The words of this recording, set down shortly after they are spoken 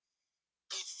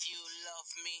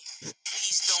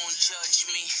Please don't judge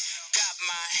me. Got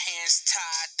my hands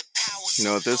tied. The power's You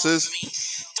know what this is?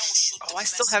 Oh, I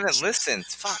still haven't listened.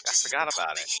 Fuck, I forgot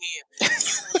about it. You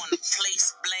want to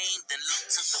place blame, then look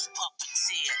to the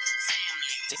puppeteer.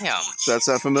 Damn. Does that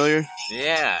sound familiar?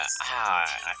 Yeah.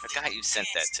 I forgot you sent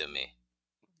that to me.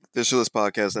 Visualist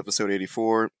Podcast, episode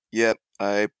 84. Yep,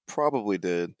 I probably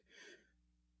did.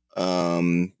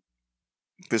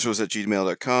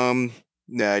 Visceralist@gmail.com.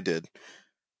 Yeah, I did.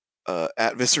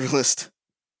 At Visceralist.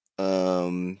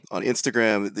 On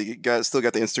Instagram, the guys still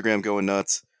got the Instagram going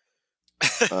nuts.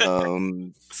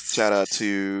 Shout out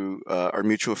to our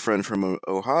mutual friend from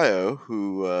Ohio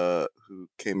who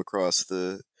came across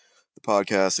the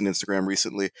podcast and Instagram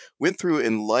recently. Went through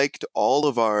and liked all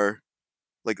of our,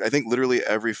 like, I think literally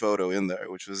every photo in there,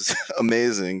 which was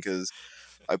amazing because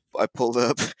I pulled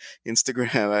up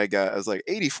Instagram. I was like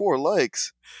 84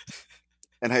 likes,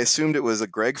 and I assumed it was a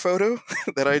Greg photo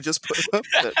that I just put up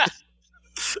that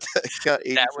got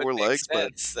 84 likes.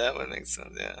 That would make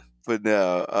sense. Yeah. But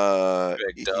no,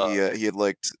 Greg he had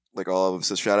liked like all of them.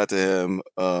 So shout out to him.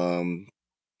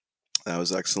 That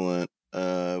was excellent.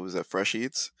 Was that Fresh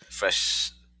Eats?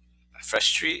 Fresh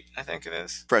Street, I think it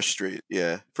is. Fresh Street,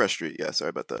 yeah. Fresh Street, yeah. Sorry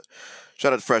about that.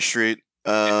 Shout out to Fresh Street.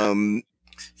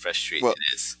 Fresh Street, well,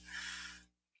 it is.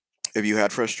 Have you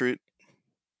had Fresh Street?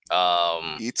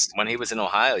 Eats? When he was in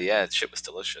Ohio, yeah, the shit was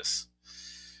delicious.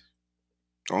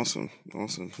 Awesome,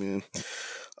 man.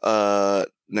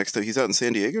 Next time, he's out in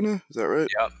San Diego now? Is that right?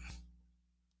 Yep.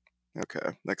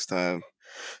 Okay, next time.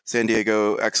 San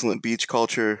Diego, excellent beach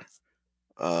culture.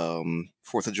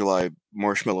 4th of July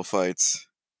marshmallow fights.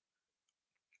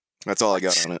 That's all I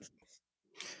got on it.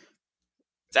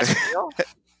 That's real?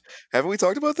 Haven't we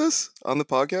talked about this on the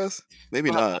podcast? Maybe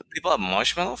not. People have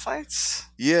marshmallow fights?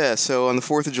 Yeah, so on the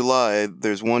 4th of July,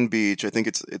 there's one beach. I think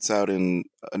it's out in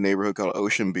a neighborhood called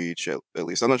Ocean Beach, at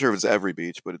least. I'm not sure if it's every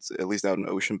beach, but it's at least out in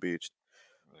Ocean Beach.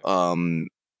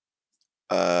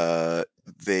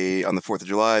 They, on the 4th of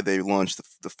July, they launched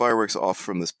the fireworks off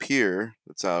from this pier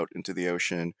that's out into the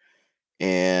ocean.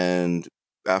 And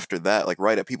after that, like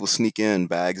right at people sneak in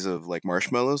bags of like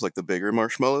marshmallows, like the bigger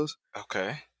marshmallows.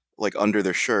 Okay. Like under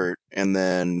their shirt, and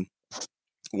then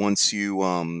once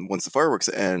the fireworks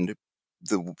end,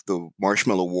 the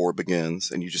marshmallow war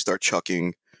begins, and you just start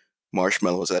chucking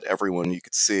marshmallows at everyone you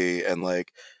could see, and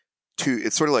like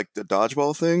it's sort of like the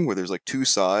dodgeball thing where there's like two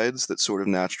sides that sort of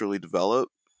naturally develop.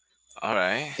 All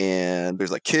right. And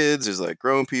there's like kids, there's like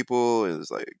grown people, there's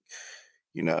like,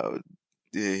 you know,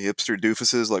 the hipster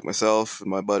doofuses like myself and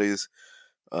my buddies.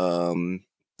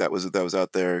 That was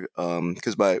out there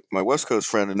because my West Coast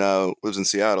friend now lives in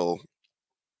Seattle,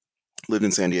 lived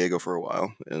in San Diego for a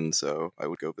while, and so I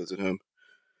would go visit him.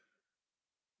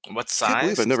 What size? I can't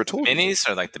believe I never told you. Minis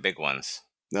or like the big ones?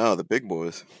 No, the big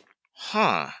boys.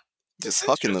 Huh. Just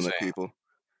hucking them at people.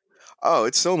 Oh,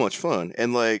 it's so much fun.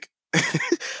 And like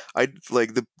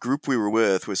the group we were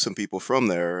with was some people from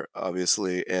there,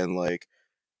 obviously, and like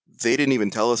they didn't even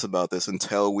tell us about this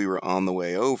until we were on the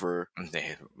way over.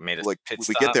 They made us like pit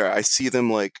we stop. get there, I see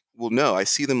them I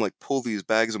see them like pull these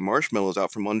bags of marshmallows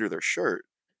out from under their shirt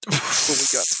when we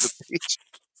got to the beach.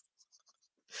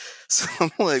 So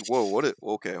I'm like, whoa,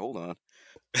 okay, hold on.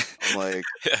 I'm like,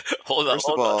 first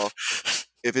of all,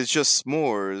 if it's just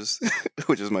s'mores,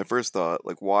 which is my first thought,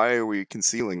 like, why are we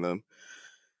concealing them?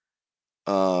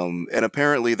 And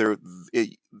apparently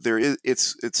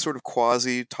it's sort of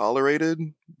quasi tolerated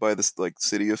by this like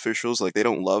city officials. Like they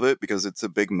don't love it because it's a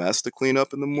big mess to clean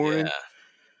up in the morning. Yeah.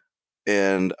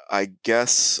 And I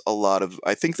guess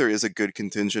I think there is a good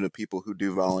contingent of people who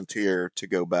do volunteer to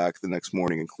go back the next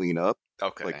morning and clean up.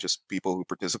 Okay. Like just people who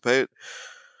participate.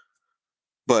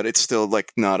 But it's still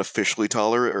like not officially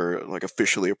tolerated or like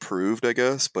officially approved, I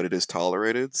guess, but it is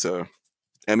tolerated. So,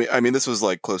 I mean, this was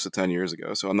like close to 10 years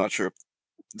ago, so I'm not sure if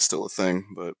it's still a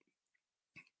thing, but.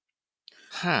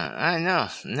 I know.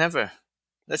 Never.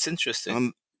 That's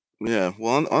interesting. Yeah.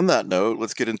 Well, on that note,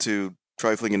 let's get into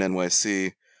trifling in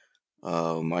NYC.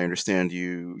 I understand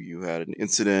you had an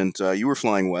incident. You were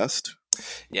flying west.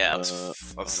 Yeah, I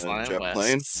was flying jet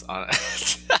west.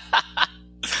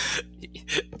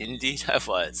 Indeed, I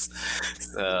was.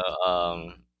 So,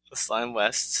 I was flying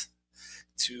west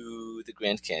to the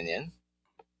Grand Canyon.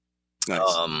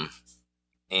 Nice.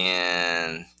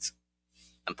 And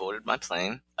I boarded my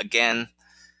plane again.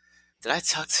 Did I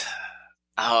talk to?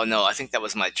 Oh no, I think that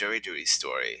was my jury duty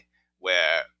story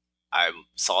where I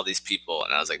saw these people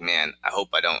and I was like, man, I hope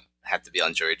I don't have to be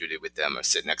on jury duty with them or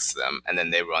sit next to them. And then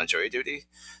they were on jury duty.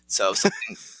 So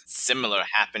something similar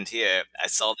happened here. I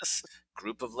saw this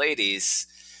group of ladies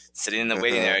sitting in the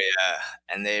waiting area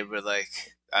and they were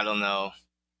like, I don't know.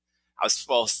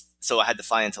 so I had to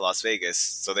fly into Las Vegas.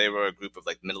 So they were a group of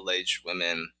like middle-aged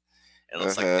women. It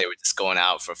looks like Uh-huh. they were just going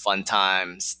out for fun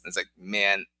times. It's like,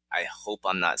 man, I hope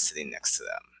I'm not sitting next to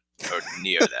them or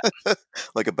near them.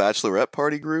 Like a bachelorette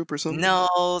party group or something?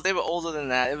 No, they were older than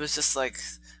that. It was just like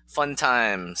fun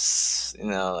times,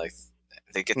 like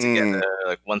they get together Hmm.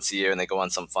 like once a year and they go on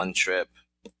some fun trip,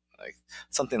 like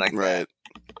something like that. Right.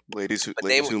 But Ladies who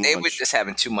they were lunch. just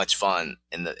having too much fun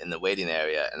in the waiting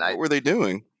area, and What were they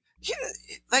doing? you know,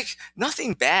 like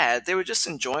nothing bad. They were just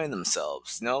enjoying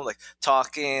themselves, like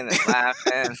talking and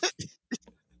laughing.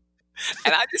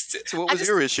 And So what I was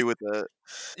your just, issue with that?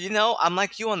 I'm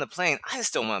like you on the plane. I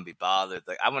just don't want to be bothered.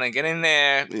 Like I want to get in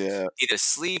there, Yeah. either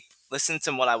sleep, listen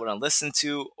to what I want to listen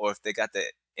to, or if they got the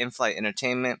in-flight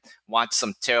entertainment, watch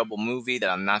some terrible movie that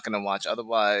I'm not going to watch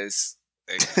otherwise.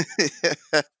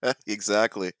 Like,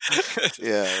 Exactly.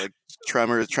 Yeah, like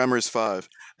Tremors 5.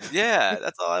 yeah,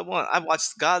 that's all I want. I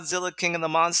watched Godzilla King of the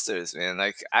Monsters, man.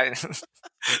 Like it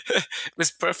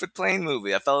was perfect plane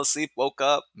movie. I fell asleep, woke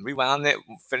up, rewound it,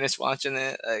 finished watching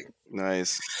it. Like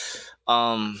Nice.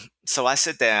 so I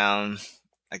sit down,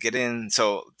 I get in,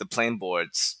 so the plane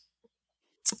boards,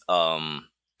 and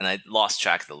I lost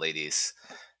track of the ladies.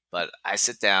 But I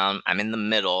sit down, I'm in the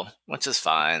middle, which is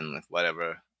fine, like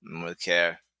whatever, I don't really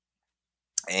care.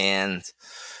 And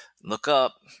look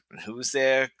up, and who's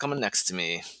there coming next to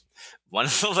me? One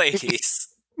of the ladies.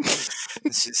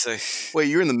 And she's like, Wait,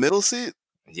 you're in the middle seat?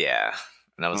 yeah.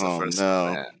 And that was the Oh first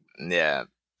one. no. Yeah.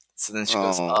 So then she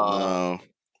goes, Oh no.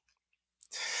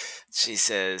 she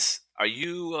says, are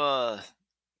you,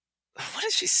 what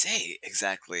did she say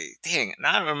exactly? Dang,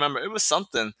 now I remember. It was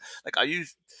something like, are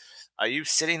you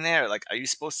sitting there? Like, are you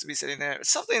supposed to be sitting there?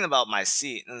 Something about my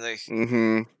seat. And I was like,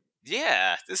 Mm-hmm.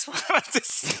 yeah, this one, like,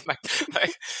 this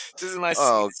is my seat.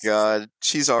 Oh God.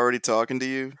 She's already talking to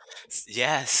you?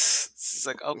 Yes. It's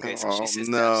like, okay, so she Oh sits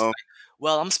down. She's no. like,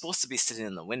 well, I'm supposed to be sitting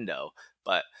in the window,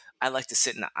 but I like to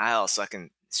sit in the aisle so I can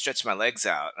stretch my legs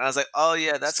out. And I was like, oh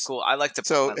yeah, that's S- cool. I like to put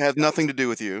So my it had legs out. nothing to do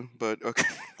with you, but okay.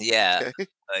 Yeah, Okay.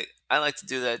 like I like to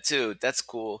do that too. That's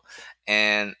cool.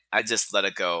 And I just let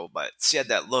it go. But she had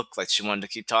that look like she wanted to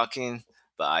keep talking,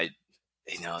 but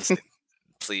it's like,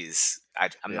 please, I'm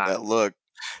Yeah, not. that look.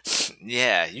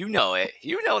 Yeah, you know it.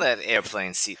 You know that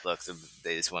airplane seat look.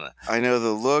 They just want I know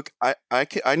the look. I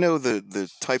know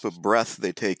the type of breath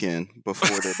they take in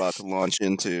before they're about to launch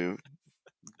into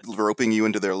roping you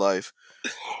into their life.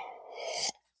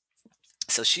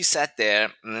 So she sat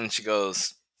there, and then she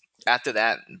goes, after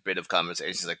that bit of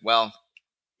conversation, she's like, well,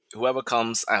 whoever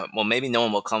comes, well, maybe no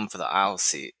one will come for the aisle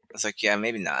seat. I was like, yeah,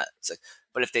 maybe not. It's like,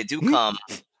 but if they do Hmm? come,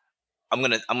 I'm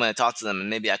gonna talk to them, and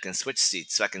maybe I can switch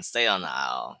seats so I can stay on the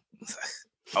aisle.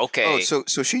 Oh, Okay. so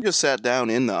she just sat down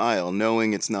in the aisle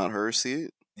knowing it's not her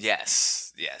seat?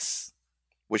 Yes. Yes.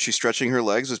 Was she stretching her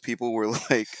legs as people were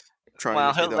like trying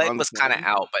Well, to her get leg on the was kind of plane?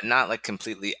 out, but not like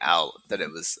completely out that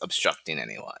it was obstructing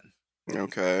anyone.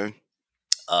 Okay.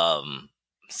 Um.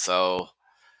 So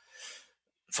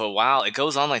for a while, it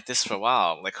goes on like this for a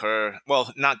while. Like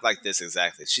well, not like this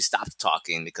exactly. She stopped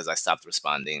talking because I stopped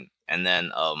responding, and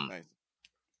then Nice.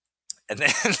 and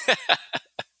then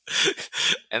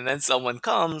and then someone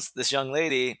comes. This young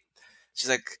lady. She's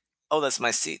like, "Oh, that's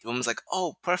my seat." The woman's like,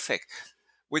 "Oh, perfect.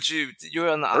 You're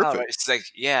on the aisle, right?" Perfect. She's like,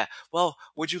 "Yeah. Well,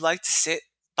 would you like to sit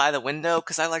by the window?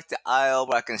 Because I like the aisle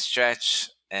where I can stretch."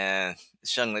 And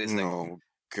this young lady's like, Oh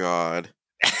God.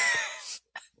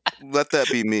 Let that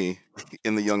be me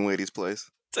in the young lady's place.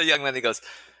 so young lady goes,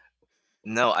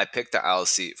 "No, I picked the aisle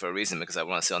seat for a reason because I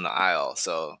want to sit on the aisle.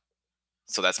 So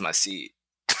that's my seat."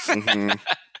 Mm-hmm.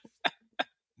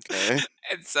 Okay.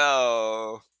 And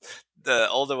so the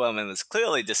older woman was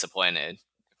clearly disappointed,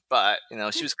 but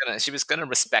she was gonna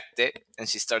respect it, and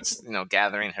she starts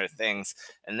gathering her things,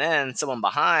 and then someone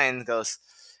behind goes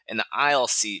in the aisle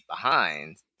seat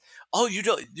behind. Oh, you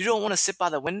don't want to sit by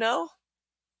the window?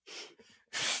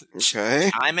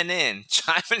 Okay. Chiming in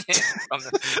from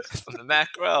the back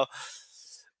row.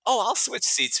 Oh, I'll switch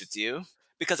seats with you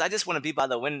because I just want to be by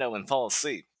the window and fall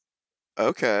asleep.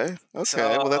 Okay. Okay. So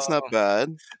Well, that's not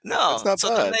bad. That's no. not So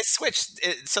then bad. they switched.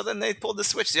 So then they pulled the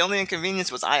switch. The only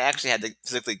inconvenience was I actually had to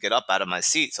physically get up out of my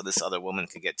seat so this other woman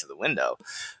could get to the window.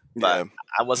 But Yeah.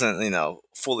 I wasn't,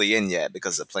 fully in yet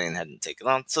because the plane hadn't taken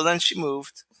on. So then she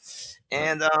moved,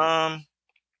 and that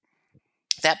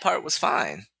part was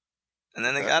fine. And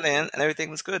then they Okay. got in, and everything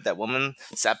was good. That woman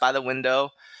sat by the window.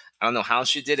 I don't know how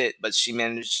she did it, but she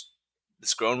managed.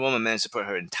 This grown woman managed to put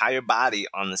her entire body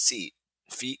on the seat,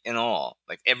 feet and all,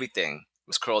 like everything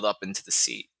was curled up into the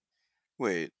seat,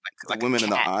 Wait. The like a woman in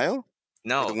the cat. aisle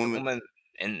or the No, the woman? woman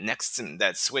and next to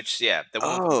that switch, yeah, the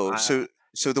woman from the Oh, so aisle.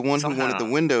 So the one who wanted Somehow,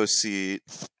 the window seat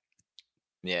was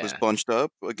yeah, bunched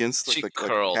up against she like a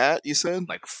curled, cat, you said?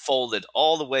 like folded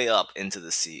all the way up into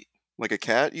the seat. Like a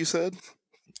cat, you said?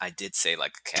 I did say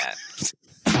like a cat.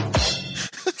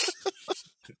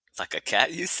 Like a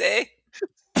cat, you say?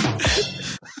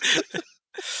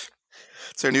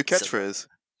 It's our new So, catchphrase.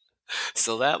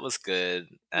 so that was good.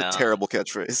 A terrible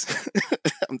catchphrase.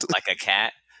 Like a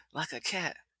cat, like a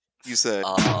cat. You said,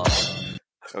 Uh,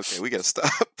 okay, we gotta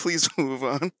stop. Please move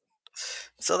on.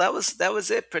 so that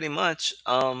was it pretty much.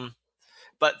 But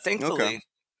Okay. thankfully,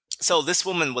 so this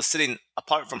woman was sitting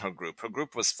apart from her group. Her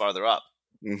group was farther up.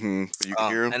 But you could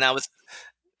hear him? And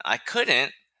I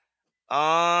couldn't.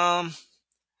 Um,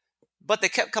 but they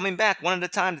kept coming back one at a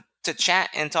time to chat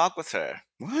and talk with her.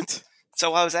 What?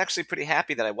 So I was actually pretty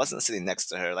happy that I wasn't sitting next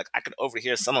to her. Like I could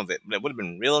overhear some of it, but it would have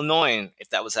been real annoying if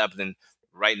that was happening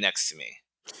right next to me.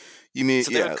 You mean,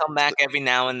 So they would yeah. come back every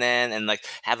now and then and like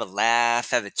have a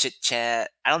laugh, have a chit chat.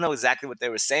 I don't know exactly what they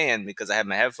were saying because I had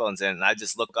my headphones in and I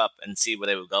just look up and see where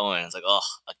they were going. It's like, oh,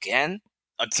 again?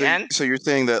 Again? So you're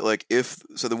saying that, like,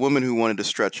 so the woman who wanted to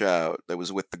stretch out that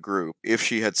was with the group, if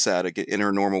she had sat in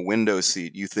her normal window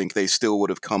seat, you think they still would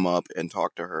have come up and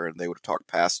talked to her and they would have talked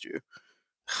past you?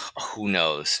 Who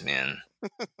knows, man?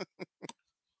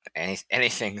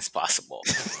 Anything is possible.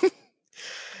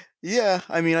 Yeah,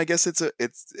 I mean, I guess it's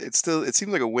still, it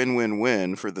seems like a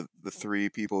win-win-win for the three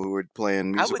people who were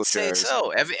playing I musical would say chairs.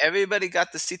 so. Everybody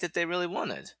got the seat that they really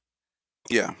wanted.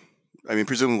 Yeah, I mean,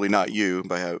 presumably not you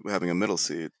by having a middle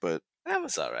seat, but I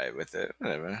was all right with it.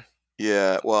 Whatever.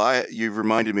 yeah. Well, you've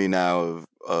reminded me now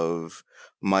of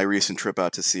my recent trip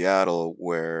out to Seattle,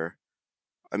 where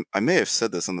I may have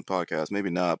said this on the podcast,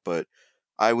 maybe not, but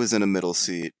I was in a middle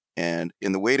seat, and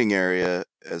in the waiting area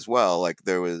as well, like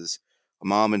there was a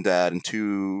mom and dad and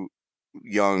two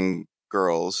young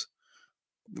girls,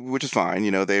 which is fine.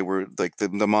 You know, they were like the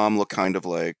mom looked kind of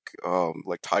like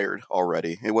tired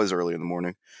already. It was early in the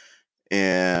morning,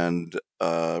 and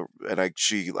I could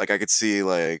see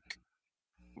like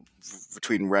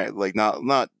between like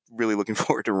not really looking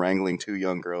forward to wrangling two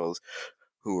young girls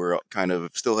who were kind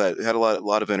of still had a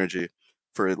lot of energy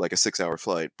for like a 6 hour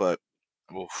flight, but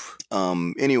Oof.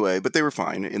 anyway, but they were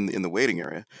fine in the waiting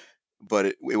area. But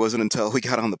it wasn't until we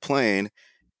got on the plane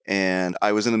and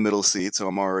I was in the middle seat, so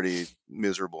I'm already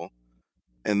miserable.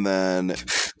 And then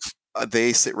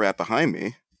they sit right behind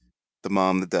me, the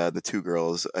mom, the dad, the two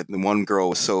girls. The one girl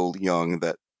was so young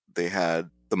that the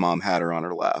mom had her on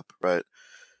her lap, right?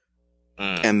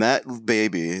 And that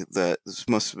baby, that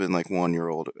must have been like 1 year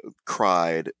old,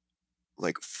 cried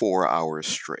like 4 hours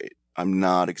straight. I'm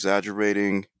not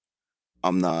exaggerating.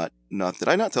 I'm not. Did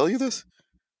I not tell you this?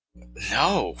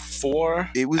 No,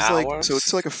 4 It was hours. so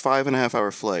it's like a 5.5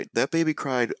 hour flight. That baby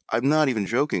cried. I'm not even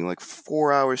joking. Like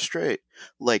 4 hours straight,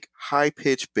 like high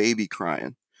pitched baby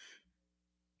crying.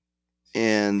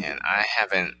 And I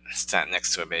haven't sat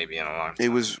next to a baby in a long time. it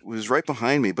was right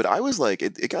behind me. But I was like,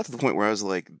 it got to the point where I was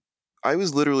like, I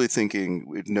was literally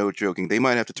thinking, no joking, they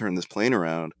might have to turn this plane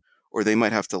around, or they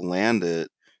might have to land it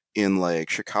in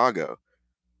like Chicago,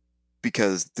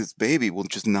 because this baby will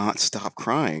just not stop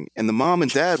crying, and the mom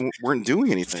and dad weren't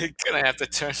doing anything. They're gonna have to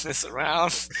turn this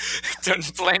around, turn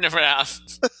the plane around.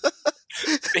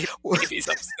 Baby's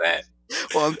upset.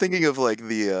 Well, I'm thinking of like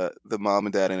the mom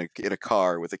and dad in a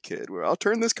car with a kid, where I'll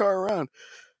turn this car around.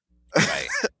 Right.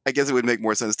 I guess it would make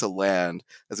more sense to land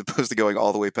as opposed to going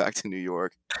all the way back to New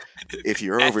York if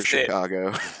you're over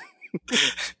Chicago.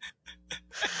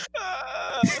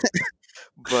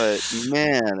 But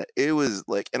man, it was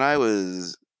like, and I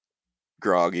was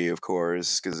groggy, of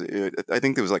course, because I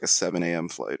think there was like a 7 a.m.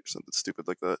 flight or something stupid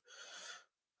like that.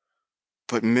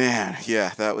 But man,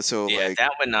 yeah, that was so Yeah, like,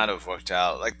 that would not have worked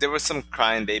out. Like there were some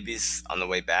crying babies on the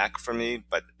way back for me,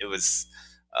 but it was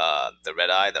the red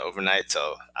eye, the overnight,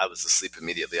 so I was asleep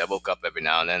immediately. I woke up every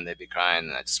now and then, they'd be crying,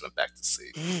 and I just went back to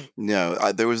sleep. no,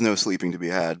 there was no sleeping to be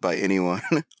had by anyone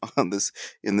in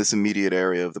this immediate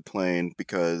area of the plane,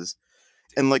 because,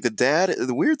 and like the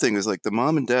weird thing is like the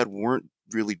mom and dad weren't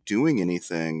really doing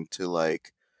anything to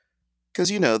like,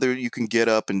 because you know there you can get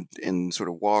up and sort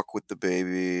of walk with the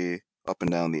baby up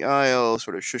and down the aisle,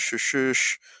 sort of shush shush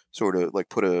shush, sort of like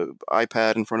put a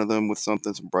iPad in front of them with some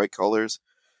bright colors.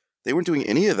 They weren't doing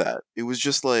any of that. It was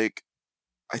just like,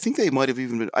 I think they might have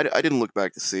even been, I didn't look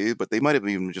back to see, but they might have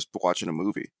even just watching a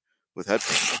movie with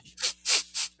headphones.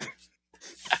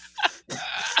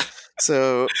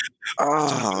 So,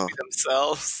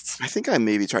 themselves. I think I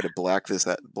maybe tried to black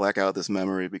out this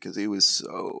memory because it was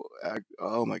so,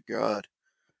 oh my God.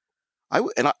 I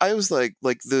was like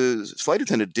the flight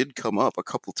attendant did come up a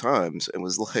couple times and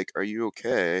was like, "Are you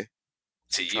okay?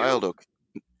 To Child, you? okay?"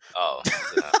 Oh,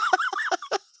 yeah.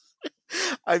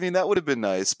 I mean, that would have been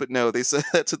nice, but no, they said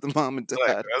that to the mom and Like,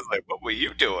 dad. I was like, what were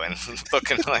you doing?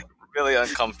 Looking like really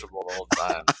uncomfortable the whole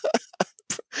time.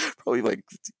 Probably like,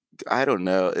 I don't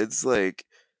know. It's like,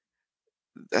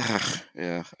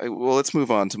 yeah. Well, let's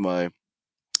move on to my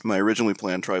originally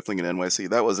planned trifling in NYC.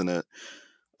 That wasn't it.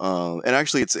 And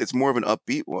actually, it's more of an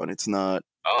upbeat one. It's not.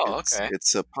 Oh, It's okay.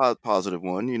 it's a positive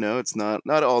one. You know, it's not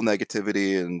all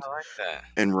negativity I like that.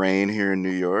 and rain here in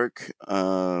New York.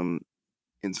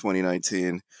 In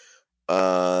 2019.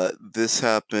 This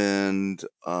happened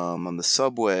on the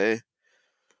subway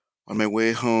on my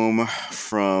way home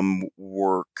from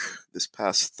work this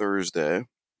past Thursday.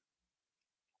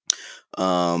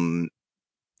 Um,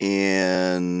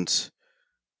 and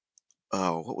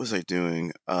what was I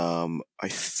doing? I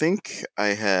think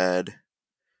I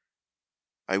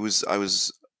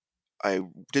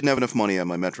didn't have enough money on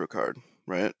my Metro card,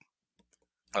 right?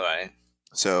 All right.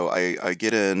 So I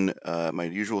get in my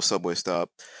usual subway stop,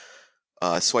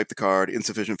 swipe the card,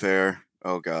 insufficient fare.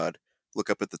 Oh God. Look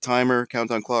up at the timer,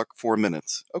 countdown clock, 4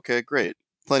 minutes. Okay, great.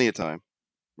 Plenty of time,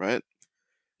 right?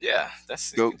 Yeah, you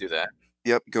Go, can do that.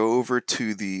 yep, go over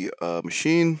to the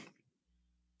machine,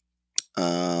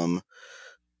 um,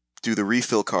 do the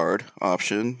refill card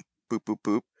option, boop, boop,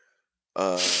 boop.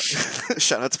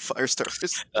 Shout out to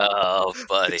Firestarters. Oh, I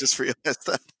buddy. just realized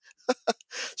that.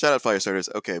 Shout out Firestarters.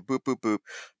 Okay, boop, boop, boop.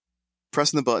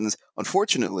 Pressing the buttons.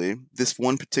 Unfortunately, this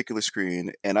one particular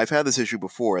screen, and I've had this issue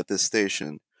before at this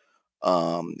station.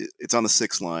 It's on the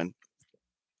 6th line.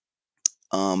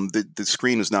 The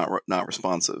screen is not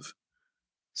responsive.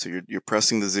 So you're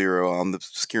pressing the 0 on the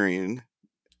screen,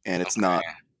 and it's Okay.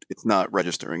 not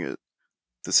registering it.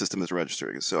 The system is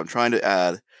registering it. So I'm trying to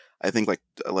add, I think like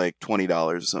 $20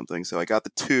 or something. So I got the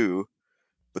 2,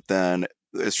 but then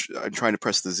I'm trying to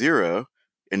press the 0,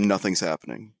 and nothing's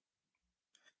happening.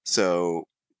 So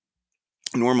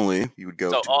normally you would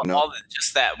go So to another.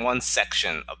 just that one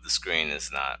section of the screen is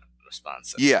not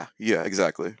responsive. Yeah,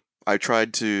 exactly. I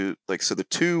tried to so the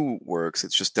 2 works.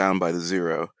 It's just down by the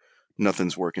 0.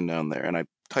 Nothing's working down there, and I'm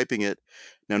typing it.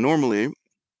 Now normally,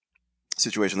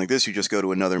 situation like this, you just go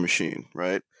to another machine,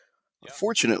 right? Yep.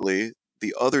 Unfortunately,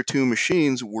 the other 2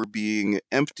 machines were being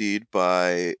emptied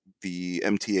by the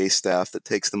MTA staff that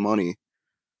takes the money,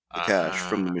 the cash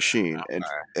from the machine, Okay.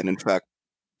 and in fact,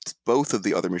 both of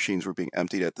the other machines were being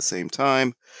emptied at the same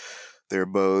time. They're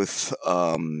both,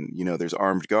 there's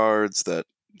armed guards that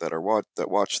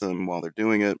watch them while they're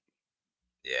doing it.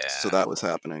 So Yeah. that was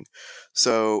happening.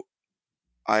 So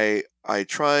I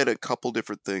tried a couple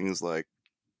different things like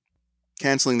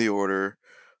canceling the order.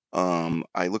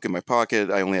 I look in my pocket.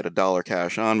 I only had $1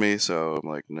 cash on me, so I'm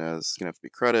like, nah, this is gonna have to be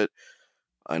credit.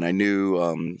 And I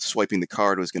knew swiping the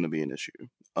card was gonna be an issue.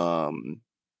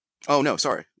 Oh no,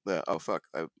 sorry. Oh fuck,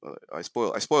 I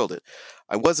spoiled it.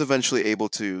 I was eventually able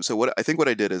to. So what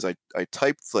I did is I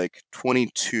typed like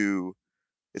 22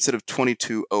 instead of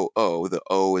 2200. The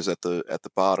O is at the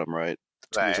bottom, right? The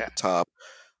 2 is at Right. the top.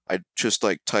 I just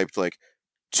like typed like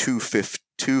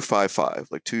 255,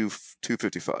 like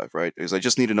 255, right? Because I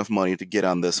just need enough money to get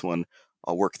on this one.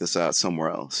 I'll work this out somewhere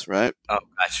else, right? Oh,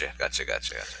 gotcha.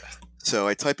 So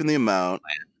I type in the amount.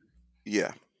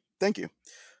 Yeah, thank you.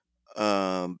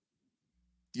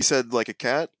 You said like a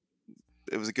cat.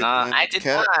 It was a good No, plan, I like a did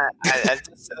cat. not. I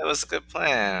just said it was a good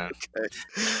plan. Okay.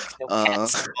 No Uh,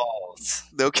 cats involved.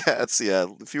 no cats. Yeah,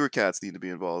 fewer cats need to be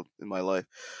involved in my life.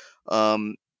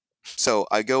 So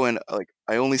I go in like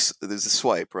there's a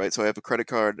swipe, right? So I have a credit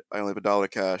card. I only have $1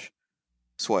 cash.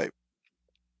 Swipe.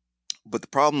 But the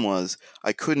problem was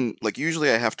I couldn't usually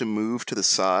I have to move to the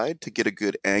side to get a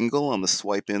good angle on the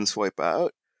swipe in, swipe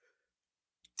out.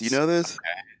 Do you know this?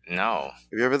 Okay. No. Have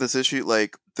you ever had this issue?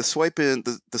 Like the swipe in,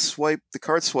 the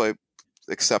card swipe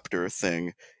acceptor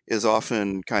thing is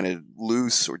often kind of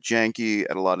loose or janky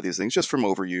at a lot of these things just from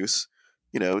overuse.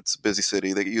 It's a busy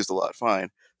city. They get used a lot. Fine.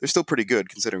 They're still pretty good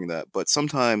considering that. But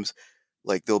sometimes,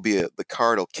 there'll be the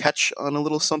card will catch on a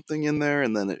little something in there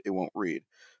and then it won't read.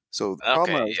 So the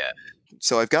problem Okay. Yeah.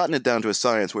 so I've gotten it down to a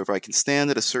science where if I can stand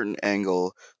at a certain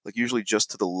angle, like usually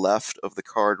just to the left of the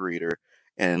card reader,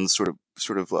 and sort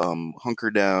of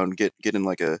hunker down, get in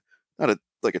like a not a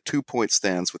like a 2-point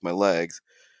stance with my legs,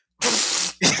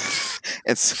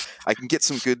 and I can get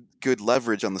some good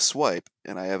leverage on the swipe,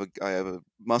 and I have a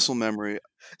muscle memory,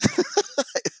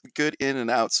 good in and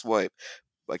out swipe.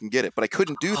 I can get it, but I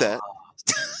couldn't do that.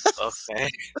 Okay.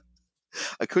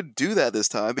 I couldn't do that this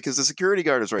time because the security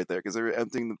guard is right there because they were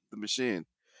emptying the machine.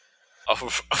 Oh,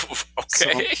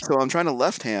 okay. So I'm trying to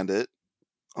left hand it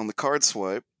on the card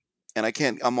swipe, and I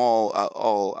can't. I'm all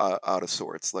out of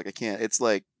sorts. Like I can't. It's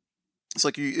like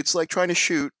trying to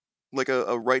shoot like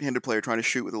a right-handed player trying to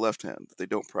shoot with a left hand that they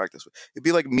don't practice with. It'd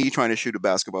be like me trying to shoot a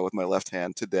basketball with my left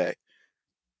hand today.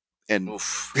 And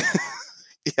Oof.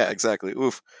 yeah, exactly.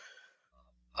 Oof.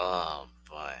 Oh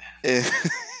boy.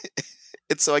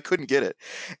 And so I couldn't get it.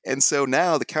 And so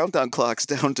now the countdown clock's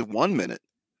down to 1 minute.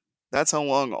 That's how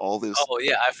long all this Oh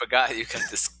yeah, I forgot you got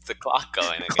the clock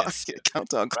going against you.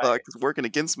 countdown Right. clock is working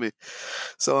against me.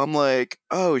 So I'm like,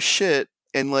 oh shit.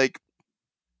 And like,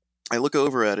 I look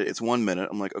over at it, it's 1 minute.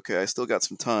 I'm like, okay, I still got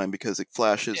some time because it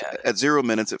flashes Yeah. at 0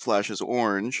 minutes, it flashes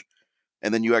orange,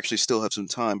 and then you actually still have some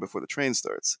time before the train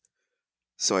starts.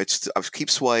 So I keep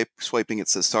swiping. It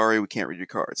says, sorry, we can't read your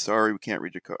card. Sorry, we can't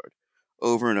read your card.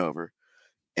 Over and over.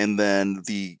 And then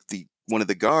the one of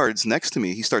the guards next to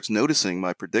me, he starts noticing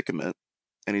my predicament,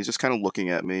 and he's just kind of looking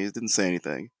at me. He didn't say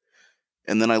anything.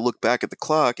 And then I look back at the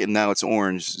clock, and now it's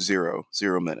orange 0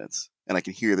 minutes, and I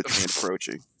can hear the train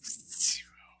approaching.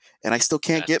 And I still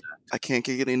can't get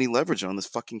any leverage on this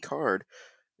fucking card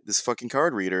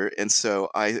reader. And so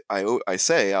I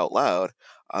say out loud,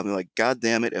 I'm like, God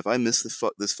damn it, if I miss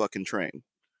this fucking train.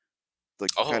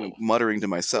 Like kind of muttering to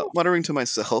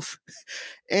myself.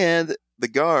 And the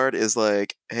guard is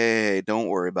like, hey, don't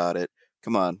worry about it.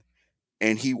 Come on.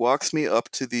 And he walks me up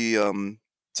to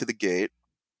the gate.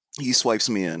 He swipes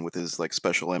me in with his like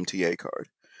special MTA card.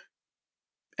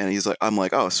 And he's like, I'm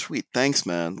like, oh sweet, thanks,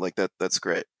 man. Like that's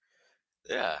great.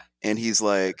 Yeah. And he's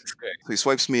like, so he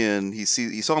swipes me in. He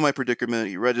saw my predicament.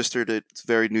 He registered it. It's a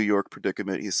very New York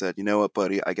predicament. He said, you know what,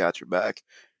 buddy, I got your back.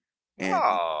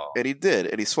 And he did.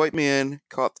 And he swiped me in,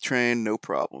 caught the train, no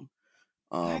problem.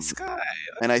 Nice guy.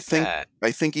 And I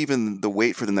think even the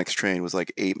wait for the next train was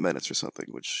like 8 minutes or something,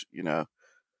 which, you know,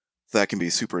 that can be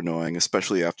super annoying,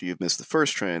 especially after you've missed the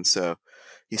first train. So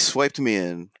he swiped me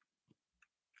in.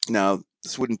 Now,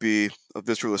 this wouldn't be a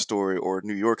Visceralist story or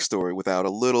New York story without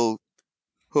a little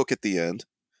hook at the end.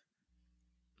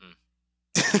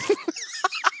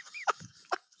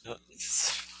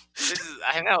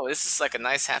 I know, this is like a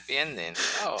nice happy ending.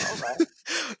 Oh, all right.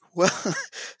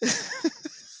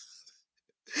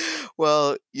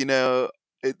 Well, you know,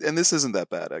 and this isn't that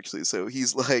bad actually. So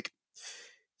he's like,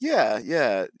 yeah,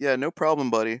 no problem,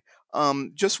 buddy.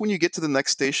 Just when you get to the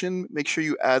next station, make sure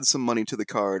you add some money to the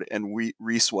card and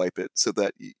re-swipe it so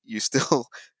that you still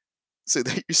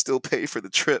pay for the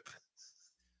trip.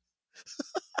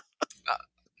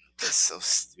 That's so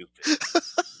stupid.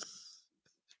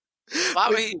 Why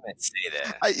would he even say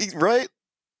that? Right?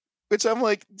 Which I'm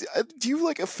like, do you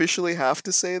like officially have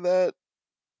to say that?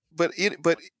 But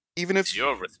even if it's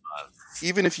your response,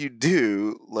 even if you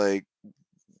do, like,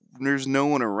 there's no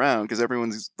one around because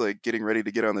everyone's like getting ready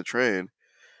to get on the train.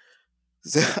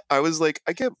 So I was like,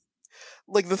 I get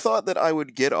like the thought that I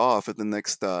would get off at the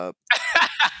next stop,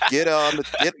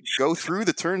 go through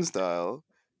the turnstile,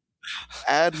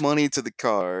 add money to the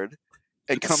card,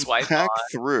 and come back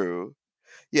through.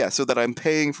 Yeah, so that I'm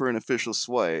paying for an official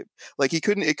swipe. Like it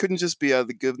couldn't just be out of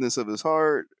the goodness of his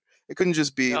heart. It couldn't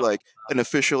just be like an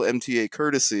official MTA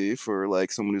courtesy for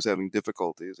like someone who's having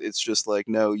difficulties. It's just like,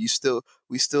 no,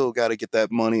 we still got to get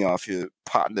that money off you,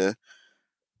 partner.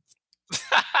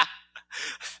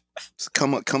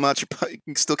 come out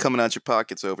still coming out your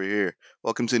pockets over here.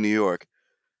 Welcome to New York.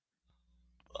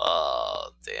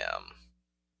 Oh damn.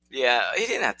 Yeah, he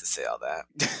didn't have to say all that.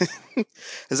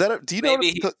 Is that do you know?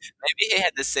 Maybe he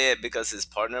had to say it because his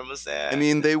partner was there. I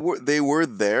mean, they were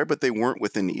there, but they weren't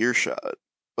within earshot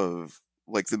of,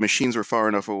 like, the machines were far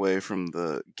enough away from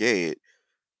the gate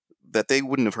that they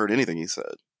wouldn't have heard anything he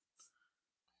said.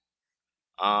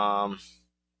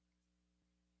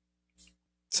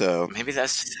 So maybe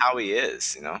that's just how he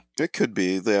is, you know? It could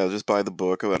be. Yeah, just by the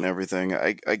book and everything.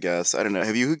 I guess. I don't know.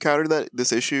 Have you encountered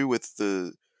this issue with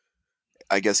the,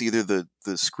 I guess, either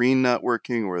the screen not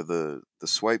working or the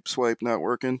swipe not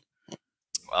working?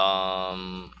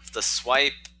 The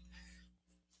swipe.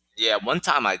 Yeah, one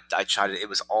time I tried it. It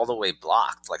was all the way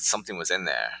blocked. Like something was in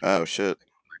there. Oh shit!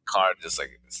 My card just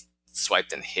like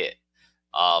swiped and hit.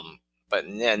 But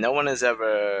yeah, no one has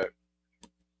ever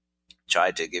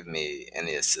tried to give me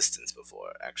any assistance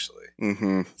before, actually.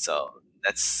 Mm-hmm. So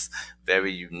that's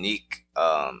very unique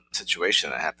situation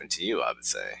that happened to you, I would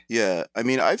say. Yeah, I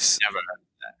mean, I've never heard of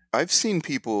that. I've seen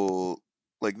people,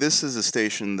 like, this is a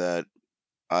station that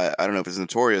I don't know if it's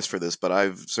notorious for this, but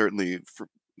I've certainly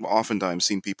oftentimes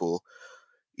seen people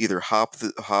either hop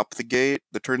the gate,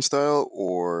 the turnstile,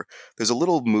 or there's a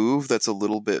little move that's a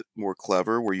little bit more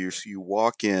clever where you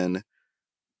walk in,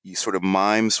 you sort of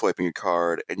mime swiping a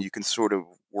card, and you can sort of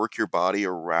work your body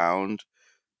around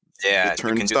the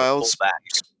turnstile. You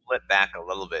can split back a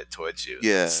little bit towards you.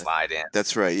 Yeah, slide in.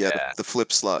 That's right. Yeah, the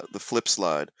flip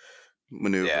slide.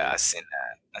 maneuver. Yeah, I've seen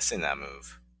that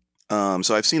move.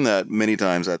 So I've seen that many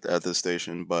times at this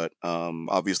station, but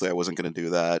obviously I wasn't going to do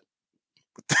that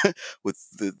with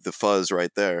the fuzz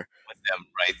right there. With them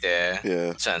right there,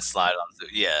 Yeah. trying to slide on through.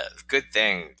 Yeah, good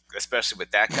thing, especially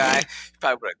with that guy. He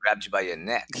probably would have grabbed you by your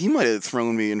neck. He might have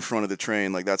thrown me in front of the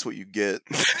train. Like, that's what you get.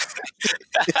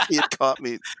 He had caught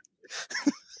me.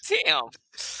 Damn.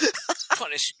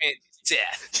 Punishment,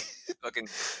 death. Fucking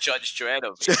Judge Dredd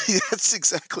over here. That's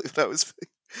exactly what I was thinking.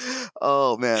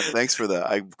 Oh man, thanks for that.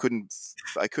 I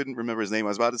couldn't remember his name. I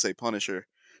was about to say Punisher.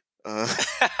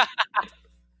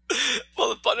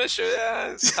 Well, the Punisher,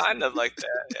 yeah, it's kind of like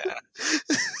that, yeah.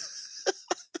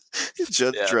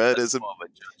 Judge Yeah, Dredd that's is a more of a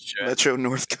Judge Dredd. Metro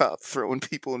North cop throwing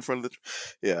people in front of the.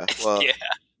 Yeah, well, Yeah.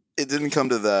 it didn't come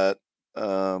to that.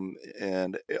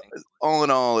 And all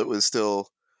in all, it was still,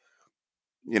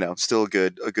 still a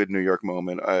good New York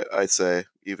moment. I'd say,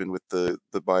 even with the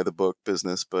by the book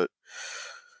business, but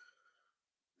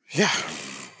yeah.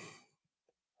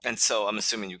 And so I'm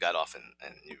assuming you got off and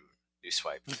you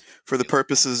swiped. For the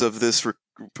purposes of this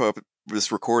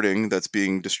this recording that's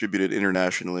being distributed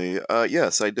internationally,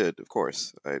 yes, I did. Of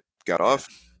course, I got off,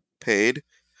 paid,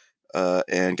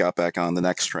 and got back on the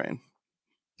next train.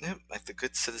 Yep, like the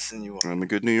good citizen you are. I'm a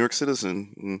good New York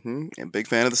citizen, and big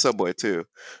fan of the subway too.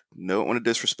 Don't want to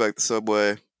disrespect the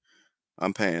subway.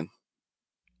 I'm paying.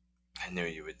 I knew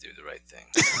you would do the right thing.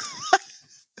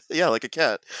 Yeah, like a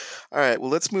cat. All right, well,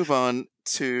 let's move on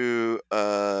to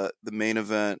the main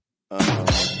event.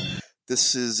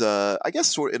 This is, I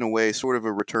guess, in a way, sort of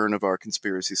a return of our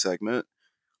conspiracy segment.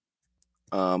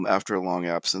 After a long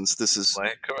absence, this is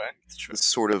correct. True.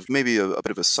 sort of maybe a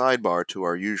bit of a sidebar to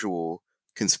our usual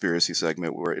conspiracy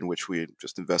segment, in which we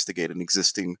just investigate an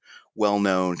existing,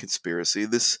 well-known conspiracy.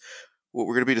 What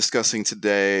we're going to be discussing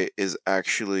today is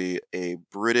actually a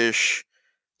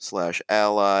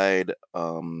British/Allied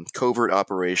covert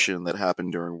operation that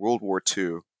happened during World War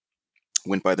II.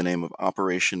 Went by the name of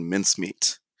Operation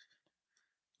Mincemeat.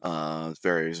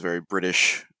 Very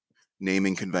British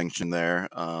naming convention there.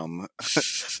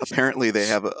 Apparently, they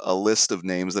have a list of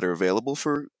names that are available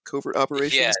for covert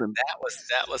operations. Yeah,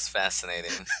 that was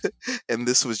fascinating. And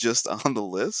this was just on the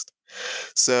list.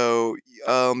 So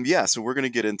so we're going to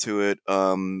get into it.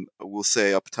 We'll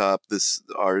say up top,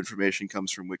 our information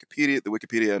comes from Wikipedia, the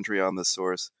Wikipedia entry on this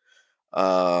source.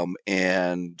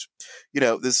 And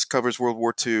this covers World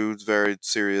War II. It's very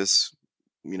serious,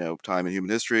 time in human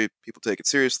history. People take it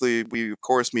seriously. We, of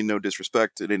course, mean no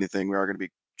disrespect at anything. We are going to be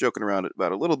joking around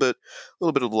about a little bit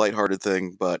of a lighthearted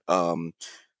thing, but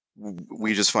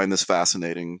we just find this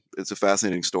fascinating. It's a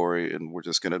fascinating story, and we're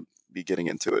just going to be getting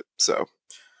into it. So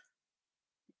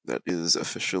that is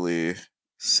officially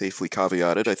safely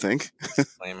caveated, I think.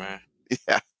 Disclaimer.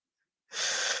 Yeah.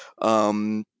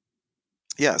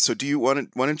 Yeah. So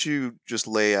why don't you just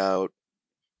lay out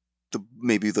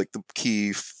maybe the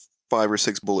key 5 or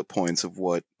 6 bullet points of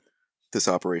what this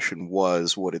operation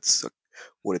was, what its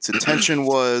intention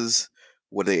was,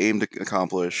 what they aimed to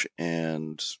accomplish,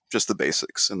 and just the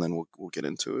basics, and then we'll get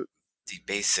into it. The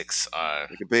basics are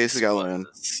like a basic outline.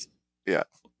 Yeah.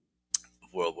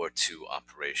 World War II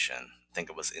operation. I think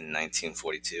it was in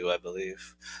 1942, I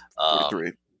believe.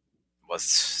 43.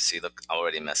 Look, I'm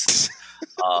already messing.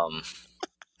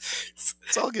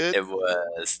 It's all good. It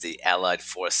was the Allied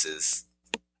forces.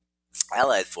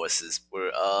 Allied forces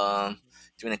were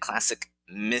doing a classic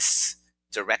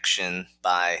misdirection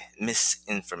by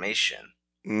misinformation.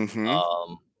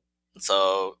 Mm-hmm.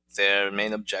 So their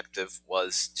main objective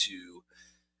was to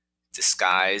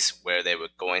disguise where they were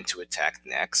going to attack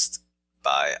next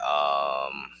by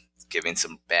giving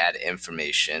some bad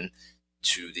information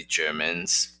to the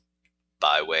Germans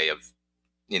by way of,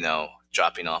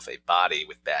 dropping off a body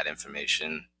with bad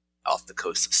information off the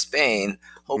coast of Spain,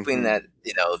 hoping that,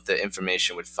 the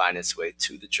information would find its way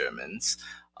to the Germans.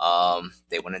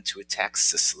 They wanted to attack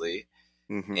Sicily.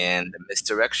 Mm-hmm. And the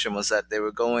misdirection was that they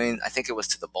were going, I think it was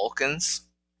to the Balkans.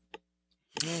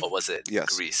 Or was it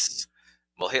Yes. Greece?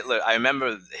 Well, I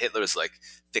remember Hitler's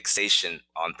fixation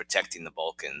on protecting the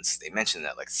Balkans. They mentioned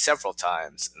that several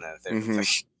times. And then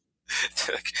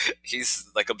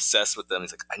he's obsessed with them.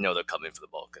 He's like, I know they're coming for the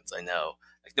Balkans. I know.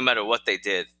 No matter what they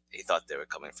did, he thought they were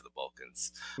coming for the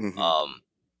Balkans. Mm-hmm.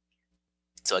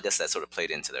 So I guess that sort of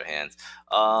played into their hands.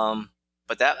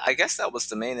 But I guess that was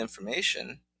the main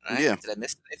information. Right? Yeah. Did I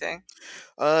miss anything?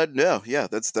 No. Yeah.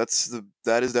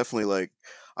 That is definitely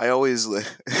I always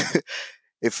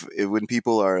if when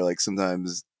people are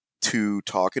sometimes too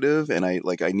talkative, and I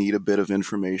need a bit of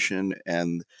information,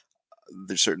 and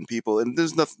there's certain people, and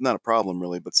there's not a problem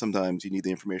really, but sometimes you need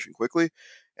the information quickly,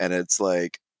 and it's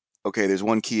okay, there's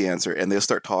one key answer, and they'll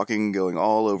start talking, going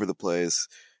all over the place,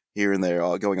 here and there,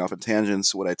 all going off on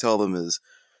tangents. What I tell them is,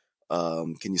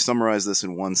 can you summarize this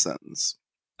in one sentence?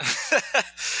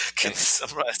 Can you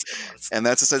summarize it once? And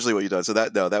that's essentially what you done. So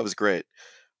that was great.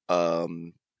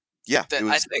 Yeah, it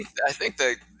was. I think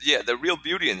the real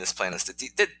beauty in this plan is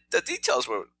the details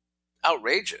were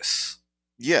outrageous.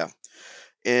 Yeah,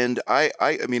 and I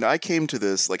mean, I came to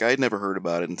this like I had never heard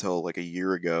about it until like a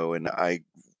year ago, and I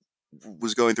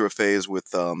was going through a phase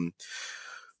with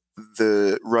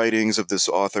the writings of this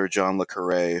author John le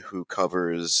Carré, who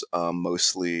covers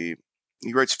mostly.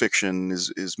 He writes fiction.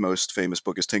 His most famous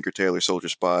book is Tinker Tailor Soldier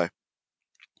Spy,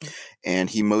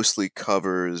 and he mostly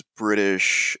covers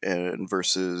British and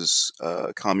versus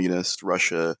communist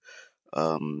Russia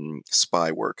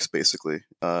spy works, basically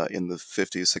in the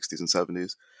 50s, 60s, and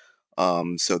 70s.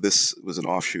 So this was an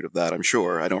offshoot of that, I'm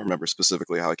sure. I don't remember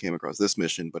specifically how I came across this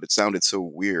mission, but it sounded so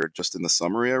weird just in the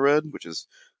summary I read, which is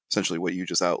essentially what you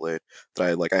just outlaid,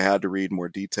 that I had to read more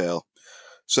detail.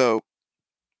 So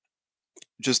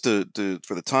just for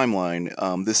the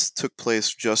timeline, this took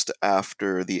place just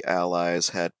after the Allies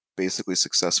had basically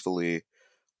successfully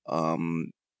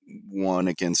won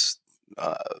against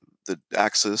the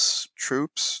Axis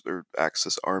troops or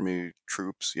Axis army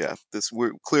troops. Yeah, this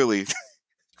we're clearly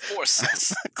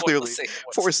Forces. clearly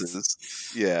Forces.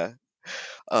 forces. Yeah.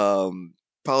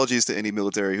 Apologies to any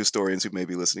military historians who may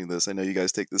be listening to this. I know you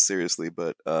guys take this seriously,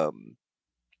 but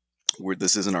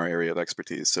this isn't our area of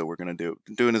expertise, so we're going to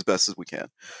doing as best as we can.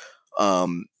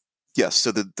 Yes,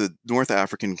 so the North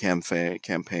African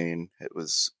campaign, it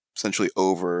was essentially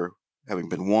over, having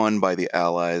been won by the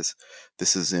Allies.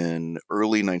 This is in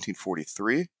early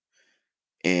 1943,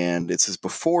 and this is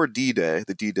before D-Day,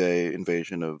 the D-Day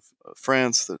invasion of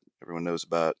France that everyone knows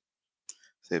about,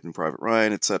 Saving Private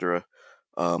Ryan, etc.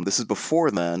 This is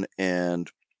before then, and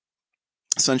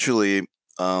essentially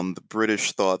the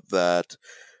British thought that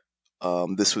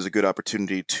this was a good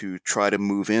opportunity to try to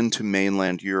move into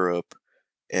mainland Europe,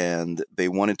 and they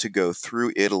wanted to go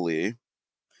through Italy,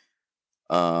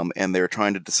 and they were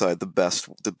trying to decide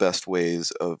the best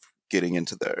ways of getting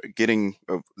into there,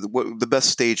 the best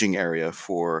staging area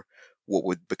for what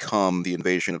would become the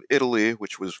invasion of Italy,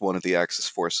 which was one of the Axis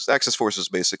forces. Axis forces,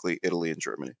 basically Italy and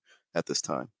Germany at this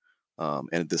time,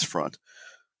 and at this front.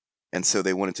 And so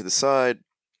they wanted to decide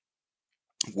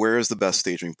where is the best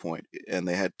staging point, and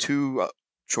they had two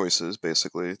choices.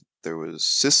 Basically, there was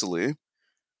Sicily,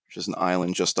 which is an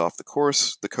island just off the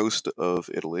coast of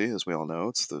Italy, as we all know.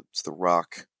 It's the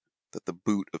rock that the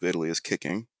boot of Italy is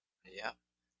kicking. Yeah.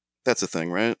 That's a thing,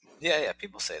 right? Yeah,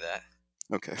 people say that.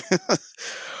 Okay.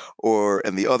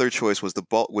 And the other choice was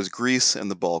was Greece and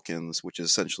the Balkans, which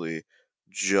is essentially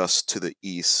just to the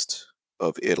east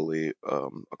of Italy,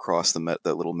 across the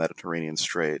little Mediterranean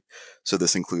Strait. So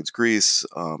this includes Greece,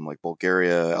 like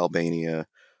Bulgaria, Albania,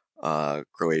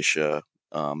 Croatia,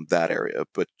 that area,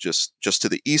 but just to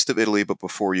the east of Italy, but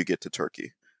before you get to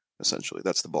Turkey, essentially.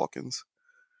 That's the Balkans.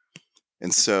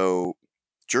 And so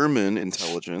German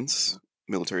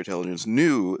military intelligence,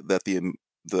 knew that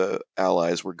the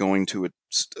Allies were going to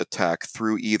attack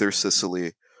through either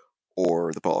Sicily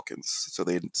or the Balkans. So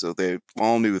they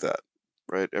all knew that,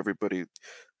 right? Everybody,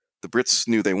 the Brits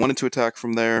knew they wanted to attack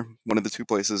from there, one of the two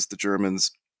places. The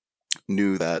Germans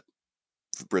knew that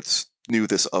the Brits knew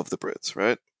this of the Brits,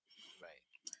 right? Right.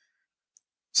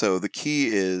 So the key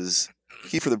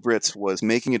for the Brits was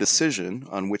making a decision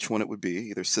on which one it would be,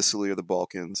 either Sicily or the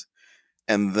Balkans,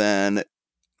 and then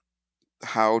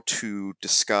how to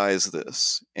disguise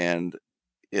this, and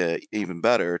even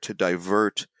better,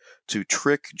 to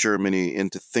trick Germany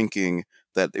into thinking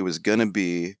that it was going to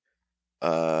be.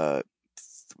 So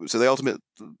they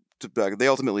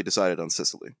ultimately decided on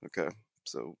Sicily. Okay,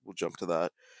 so we'll jump to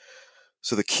that.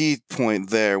 So the key point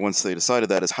there, once they decided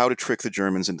that, is how to trick the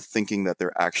Germans into thinking that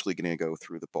they're actually going to go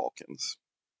through the Balkans.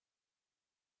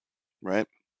 Right?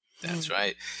 That's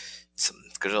right. Some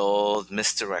good old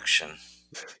misdirection.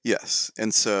 Yes,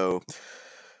 and so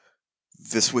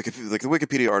the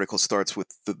Wikipedia article starts with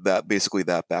basically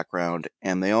that background,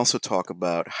 and they also talk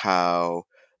about how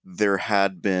there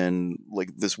had been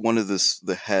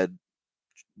the head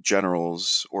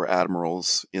generals or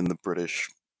admirals in the British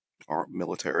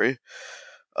military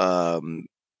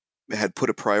had put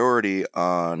a priority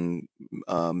on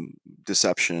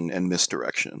deception and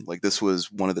misdirection. Like, this was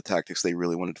one of the tactics they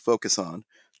really wanted to focus on,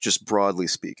 just broadly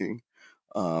speaking.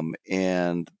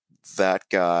 And that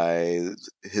guy,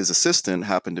 his assistant,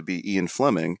 happened to be Ian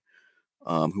Fleming,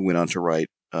 who went on to write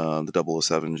the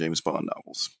 007 James Bond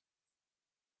novels.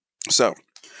 So,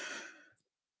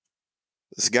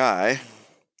 this guy,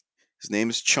 his name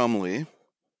is Chumley.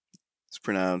 It's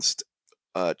pronounced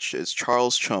it's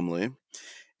Charles Chumley,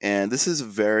 and this is a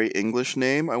very English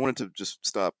name. I wanted to just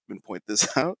stop and point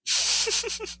this out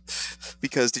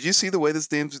because did you see the way this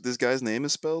guy's name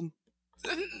is spelled?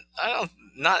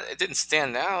 It didn't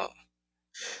stand out.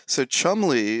 So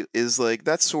Chumley is like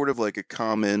that's sort of like a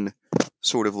common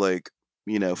sort of like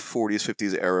 40s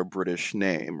 50s era British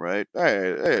name, right?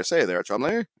 Hey, say there,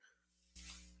 Chumley.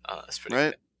 Oh, that's pretty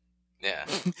Right? good.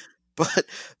 Yeah. But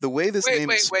the way this Wait, name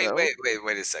wait, is wait, spelled,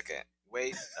 wait a second.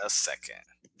 Wait a second.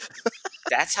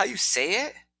 That's how you say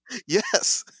it?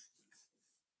 yes,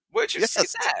 Where'd you say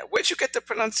yes. that? Where'd you get the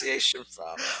pronunciation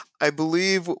from? I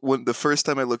believe when the first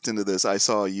time I looked into this, I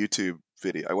saw a YouTube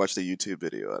video. I watched a YouTube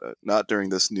video on it, not during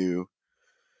this new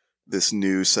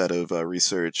set of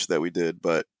research that we did,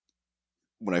 but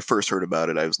when I first heard about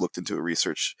it, I was looked into a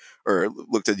research or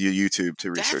looked at YouTube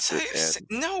to research That's how it, you say.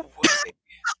 and No way.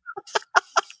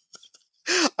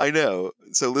 I know.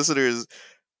 So listeners,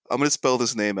 I'm going to spell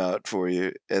this name out for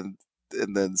you, and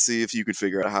then see if you can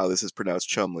figure out how this is pronounced.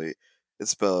 Chumley.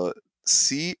 It's spelled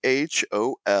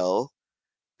CHOLMONDELEY.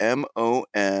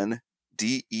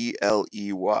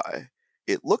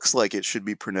 It looks like it should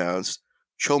be pronounced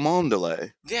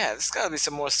Cholmondeley. Yeah, there's got to be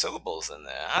some more syllables in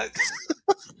there.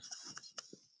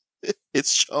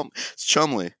 It's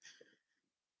Chumley.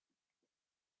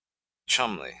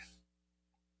 Chumley.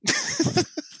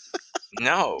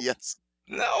 No. Yes.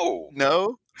 No.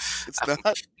 No, it's I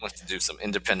not. want to do some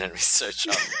independent research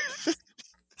on it.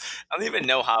 I don't even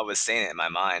know how I was saying it in my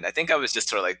mind. I think I was just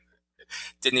sort of like,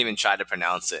 didn't even try to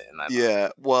pronounce it in my mind. Yeah.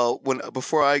 Well,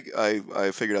 before I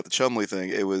figured out the Chumley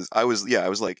thing, I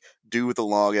was like, dude with the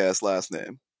long ass last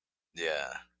name.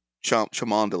 Yeah.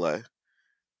 Cholmondeley.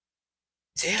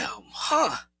 Damn,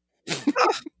 huh?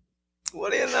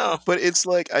 What do you know? But it's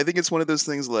like I think it's one of those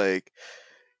things like,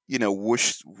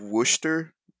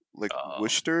 Worcester, like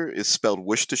Worcester is spelled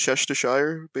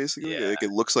Worcestershire, basically. Yeah. Like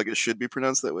it looks like it should be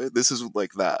pronounced that way. This is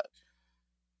like that.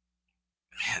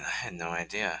 Man, I had no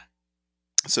idea.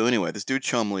 So anyway, this dude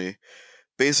Chumley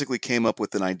basically came up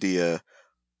with an idea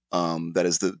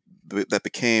that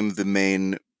became the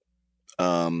main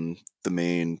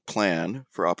plan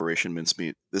for Operation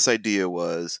Mincemeat. This idea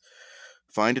was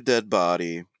find a dead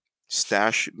body,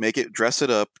 dress it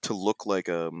up to look like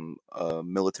a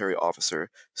military officer,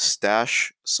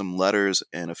 stash some letters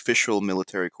and official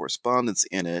military correspondence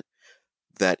in it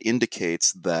that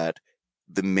indicates that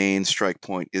the main strike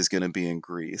point is going to be in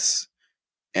Greece,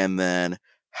 and then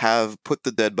put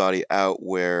the dead body out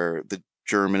where the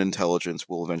German intelligence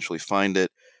will eventually find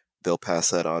it. They'll pass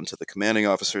that on to the commanding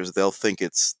officers. They'll think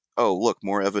it's, oh, look,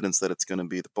 more evidence that it's going to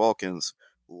be the Balkans.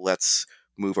 Let's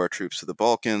move our troops to the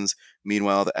Balkans.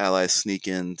 Meanwhile, the Allies sneak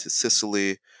into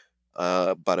Sicily.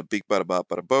 Bada beep, bada bop,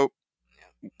 bada boat.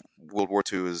 World War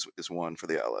II is won for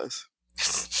the Allies.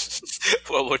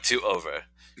 World War II over.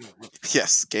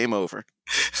 Yes, game over.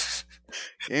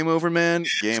 Game over, man.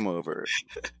 Game over.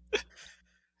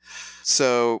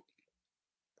 So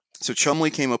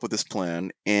Chumley came up with this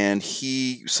plan, and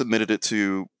he submitted it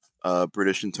to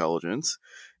British intelligence,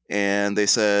 and they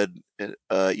said,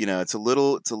 it's a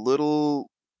little, it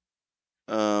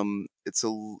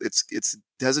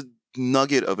has a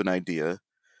nugget of an idea,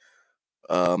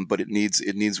 but it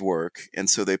needs work, and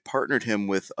so they partnered him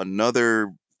with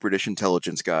another British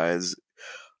intelligence guys,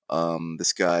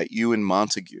 this guy Ewan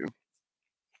Montague.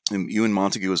 And Ewan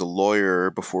Montague was a lawyer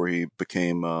before he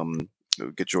became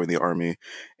joined the army,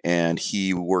 and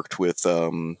he worked with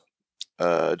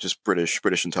just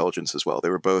British intelligence as well. They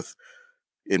were both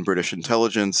in British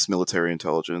intelligence, military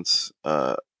intelligence,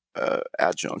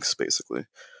 adjuncts basically.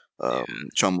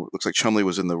 Looks like Chumley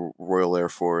was in the Royal Air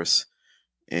Force,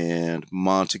 and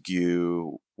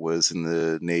Montague was in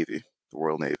the Navy, the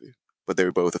Royal Navy. But they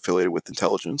were both affiliated with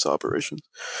intelligence operations.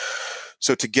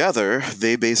 So together,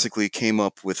 they basically came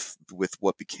up with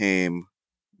what became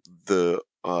the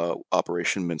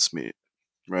Operation Mincemeat,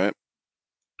 right?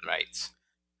 Right.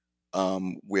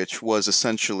 Which was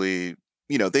essentially,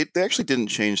 they actually didn't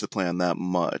change the plan that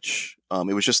much.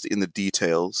 It was just in the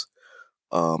details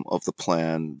of the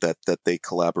plan that they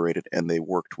collaborated, and they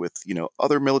worked with,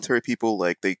 other military people.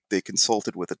 Like they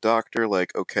consulted with a doctor.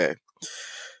 Like, okay,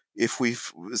 if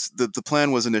the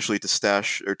plan was initially to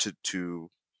stash or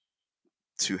to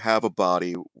have a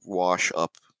body wash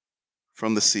up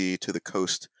from the sea to the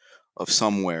coast of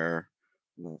somewhere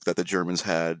that the Germans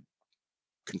had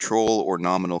control or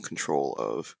nominal control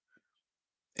of.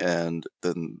 And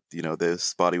then,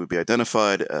 this body would be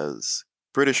identified as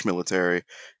British military,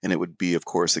 and it would be, of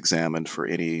course, examined for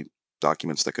any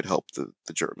documents that could help the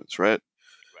Germans, right?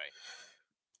 Right.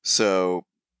 So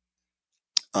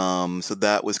So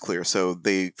that was clear. So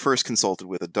they first consulted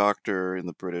with a doctor in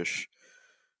the British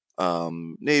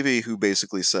Navy who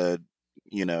basically said,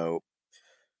 you know,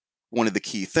 one of the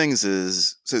key things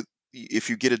is, so if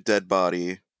you get a dead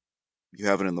body, you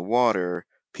have it in the water,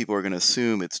 people are going to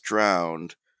assume it's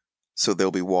drowned, so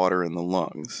there'll be water in the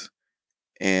lungs.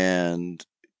 And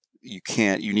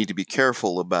you need to be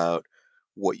careful about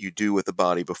what you do with the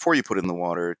body before you put it in the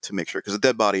water to make sure, because a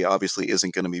dead body obviously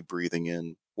isn't going to be breathing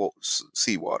in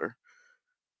seawater.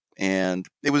 And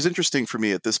it was interesting for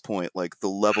me at this point, like the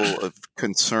level of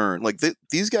concern. Like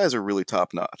these guys are really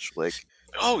top notch. Like,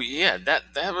 Oh yeah, that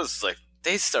was like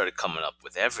they started coming up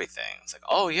with everything. It's like,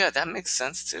 oh yeah, that makes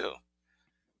sense too.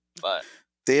 But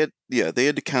they had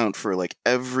to count for like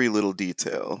every little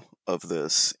detail of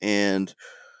this. And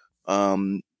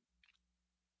while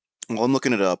I'm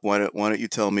looking it up, why don't you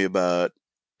tell me about,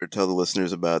 or tell the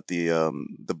listeners about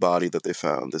the body that they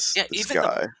found, yeah, this even the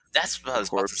guy, that's what I the was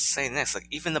about to corpse. say next. Like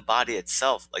even the body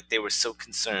itself, like they were so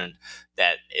concerned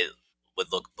that it would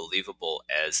look believable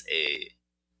as a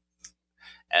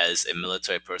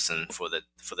military person for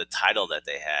the title that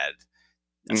they had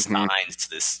Mm-hmm. assigned to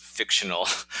this fictional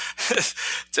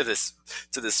to this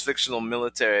fictional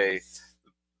military,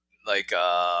 like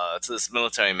to this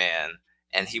military man.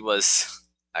 And he was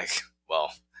like, well,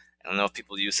 I don't know if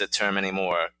people use that term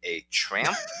anymore, a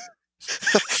tramp.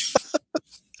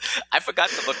 I forgot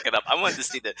to look it up. I wanted to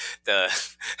see the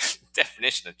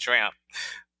definition of tramp,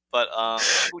 but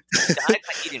who died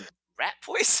by eating rat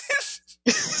poison.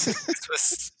 This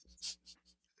was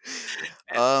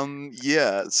and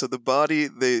Yeah. So the body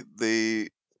they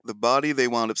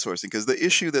wound up sourcing, because the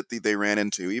issue that they ran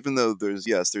into, even though there's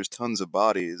tons of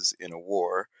bodies in a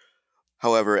war,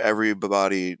 however, every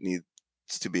body needs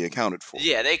to be accounted for.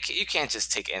 yeah, you can't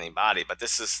just take any body, but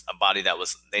this is a body that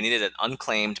was they needed an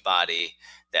unclaimed body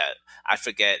that I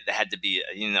forget that had to be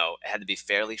it had to be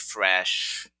fairly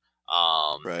fresh,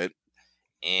 Right.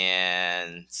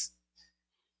 and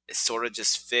it sort of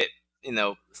just fit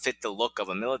the look of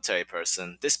a military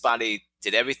person. This body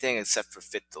did everything except for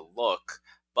fit the look,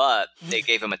 but they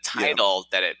gave him a Yeah. title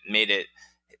that it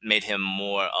made him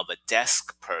more of a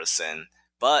desk person,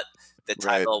 but the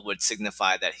Right. title would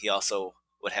signify that he also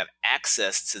would have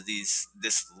access to this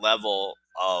level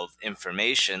of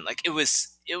information. Like it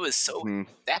was so Hmm.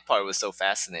 that part was so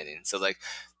fascinating. So like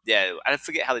yeah, I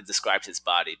forget how they described his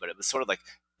body, but it was sort of like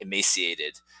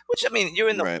emaciated, which I mean, you're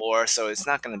in the Right. war, so it's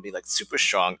not going to be like super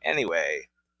strong anyway.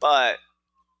 But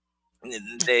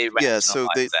they Yeah. So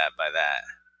rationalize that by that.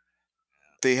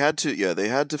 they had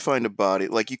to find a body.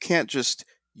 Like, you can't just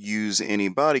use any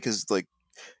body, because, like,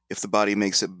 if the body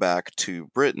makes it back to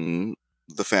Britain,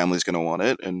 the family's going to want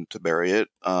it and to bury it.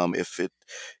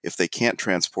 If they can't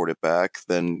transport it back,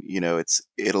 then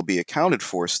it'll be accounted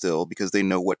for still, because they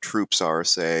know what troops are,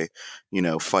 say,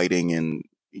 fighting in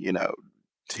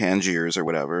Tangiers or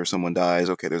whatever. Someone dies,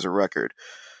 okay, there's a record.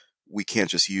 We can't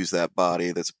just use that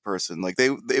body that's a person. Like,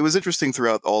 it was interesting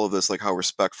throughout all of this, like how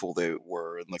respectful they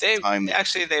were, and like the They time.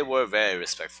 actually they were very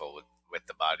respectful with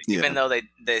the body, even Yeah. though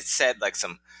they said like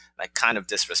some like kind of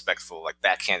disrespectful, like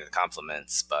backhanded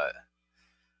compliments, but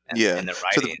Yeah. in the So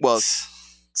writings.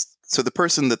 so the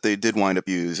person that they did wind up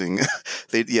using, so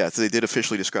they did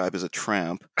officially describe as a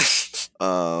tramp.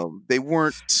 They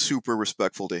weren't super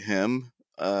respectful to him.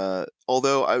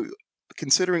 Although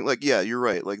considering, like, yeah, you're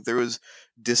right. Like, there was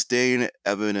disdain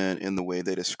evident in the way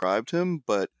they described him,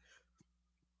 but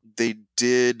they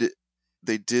did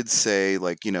say,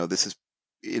 like, this is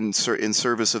in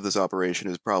service of this operation,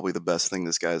 is probably the best thing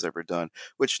this guy's ever done.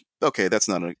 Which, okay, that's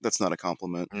not a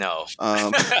compliment. No,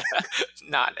 Um,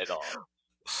 not at all.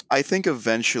 I think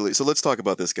eventually. So let's talk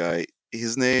about this guy.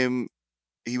 His name.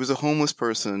 He was a homeless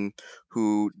person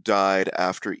who died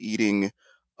after eating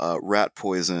rat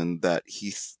poison that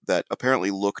apparently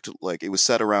looked like it was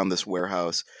set around this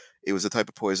warehouse. It was a type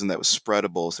of poison that was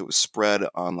spreadable, so it was spread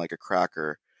on like a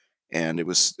cracker, and it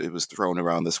was thrown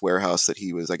around this warehouse that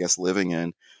he was, I guess, living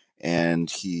in, and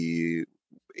he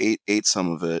ate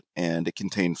some of it, and it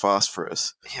contained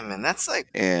phosphorus. Yeah, man, that's like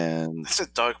And that's a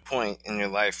dark point in your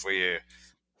life where you're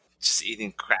just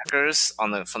eating crackers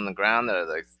on the from the ground that are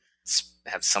like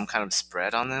have some kind of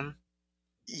spread on them.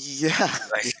 yeah, yeah,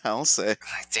 Like, I'll say.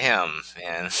 like damn,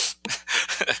 man.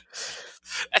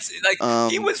 That's like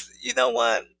he Um, was. You know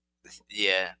what?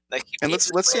 Yeah, like he and made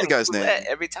let's say the creme guy's brulee name.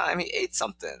 every time he ate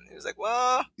something. He was like,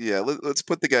 "Well, Yeah, let's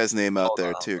put the guy's name out hold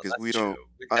there on, too, because that's true.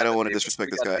 We I don't gotta want to be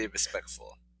disrespect we this gotta guy. be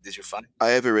respectful." Did you find? I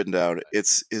have it written down.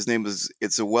 His name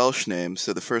it's a Welsh name.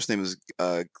 So the first name is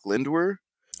Glyndwr.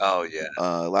 Oh yeah,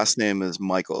 Last name is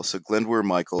Michael. So Glyndwr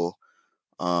Michael,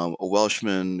 a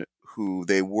Welshman who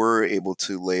they were able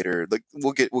to later, like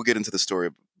we'll get into the story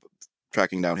of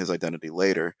tracking down his identity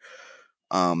later.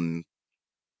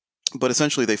 But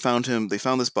essentially, they found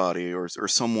this body, or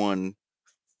someone.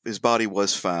 His body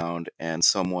was found, and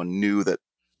someone knew that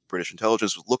British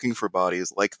intelligence was looking for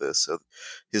bodies like this. So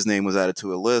his name was added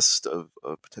to a list of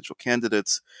potential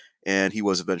candidates, and he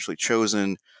was eventually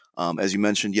chosen. As you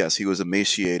mentioned, yes, he was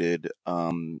emaciated,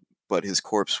 but his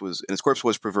corpse was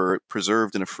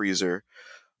preserved in a freezer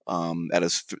at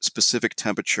a specific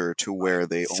temperature to where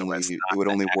So it's it not would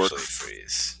to only work. actually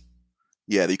freeze.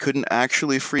 Yeah, they couldn't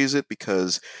actually freeze it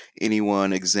because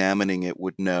anyone examining it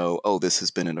would know, oh, this has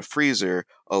been in a freezer.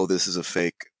 Oh, this is a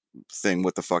fake thing.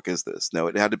 What the fuck is this? No,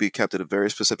 it had to be kept at a very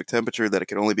specific temperature that it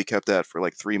could only be kept at for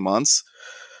like 3 months.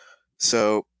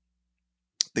 So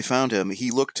they found him.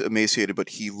 He looked emaciated, but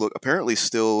he apparently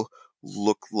still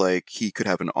looked like he could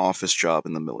have an office job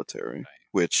in the military,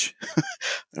 which I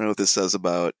don't know what this says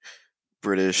about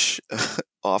British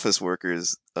office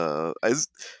workers.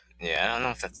 Yeah, I don't know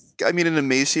if that's. I mean, an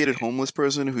emaciated homeless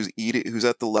person who's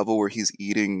at the level where he's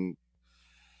eating,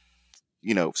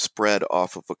 spread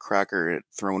off of a cracker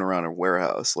thrown around a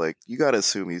warehouse. Like, you got to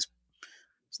assume he's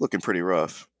looking pretty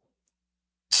rough.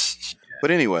 But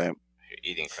anyway, You're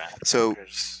eating so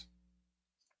crackers.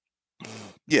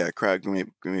 yeah,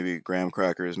 maybe graham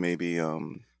crackers, maybe.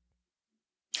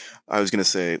 I was gonna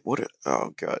say oh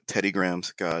god, Teddy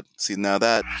Grahams. God, see now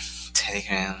that Teddy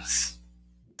Grahams.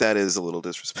 that is a little They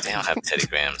disrespectful. don't have Teddy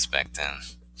Grahams back then.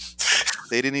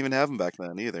 They didn't even have them back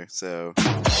then either. So,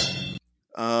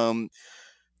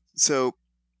 so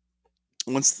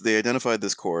once they identified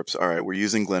this corpse, all right, we're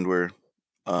using Glendwer,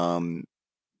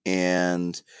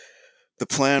 and the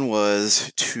plan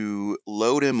was to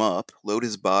load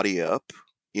his body up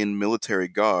in military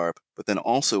garb, but then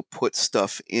also put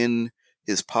stuff in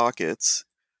his pockets,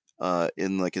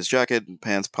 in like his jacket and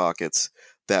pants pockets,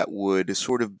 that would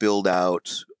sort of build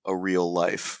out a real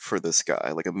life for this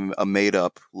guy, like a made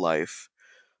up life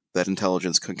that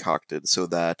intelligence concocted, so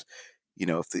that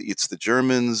if it's the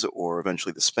Germans or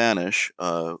eventually the Spanish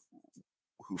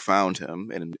who found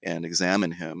him and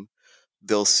examine him,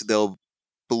 they'll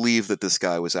believe that this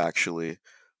guy was actually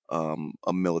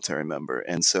a military member.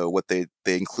 And so what they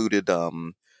included,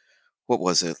 what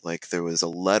was it, like there was a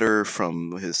letter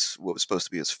from what was supposed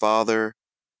to be his father.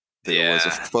 There was a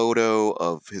photo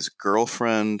of his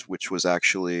girlfriend, which was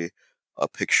actually a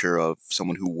picture of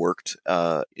someone who worked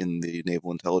in the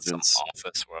naval intelligence. Some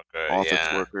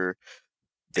office worker.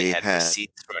 They had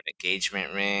receipts for an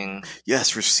engagement ring.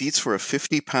 Yes, receipts for a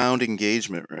 50-pound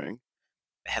engagement ring.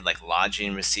 They had like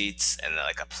lodging receipts and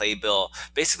like a playbill.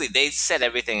 Basically, they set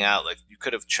everything out. Like you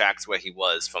could have tracked where he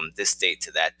was from this date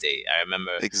to that date. I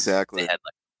remember exactly. They had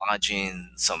like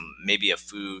lodging, maybe a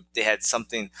food. They had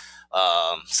something.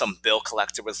 Some bill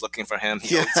collector was looking for him.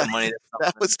 He owed some money.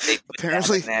 That was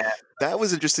apparently that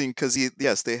was interesting because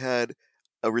they had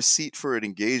a receipt for an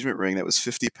engagement ring that was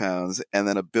 50 pounds, and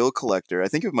then a bill collector. I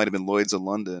think it might have been Lloyd's of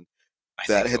London.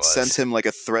 That had sent him like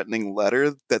a threatening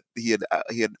letter that he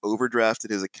had overdrafted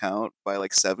his account by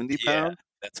like 70 pounds.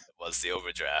 That's what it was, the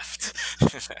overdraft.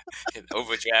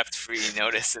 Overdraft free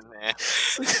notice in there.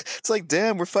 It's like,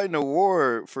 damn, we're fighting a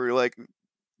war for like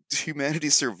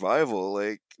humanity's survival.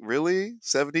 Like, really?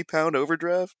 70-pound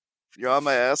overdraft? You're on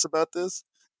my ass about this?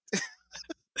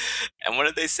 And what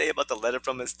did they say about the letter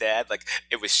from his dad? Like,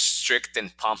 it was strict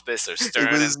and pompous, or stern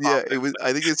and pompous. Yeah, it was.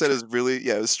 I think they said it was really.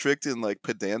 Yeah, it was strict and like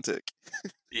pedantic.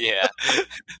 Yeah.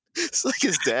 It's like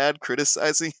his dad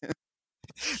criticizing him.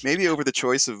 Maybe over the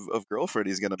choice of girlfriend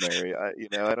he's gonna marry. I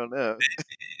don't know.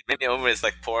 Maybe over his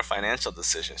like poor financial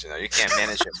decisions. You can't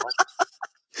manage your money.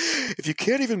 If you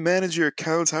can't even manage your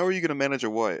accounts, how are you gonna manage a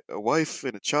wife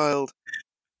and a child?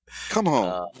 Come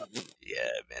on.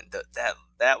 Yeah, man.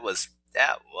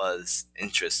 That was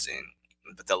interesting,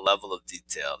 but the level of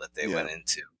detail that they went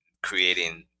into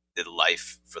creating the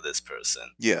life for this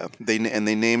person. Yeah, they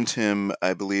named him.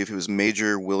 I believe it was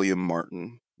Major William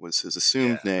Martin was his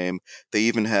assumed name. They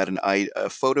even had a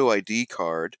photo ID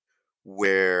card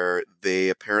where they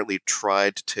apparently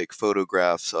tried to take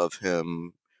photographs of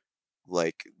him,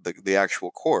 like the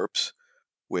actual corpse,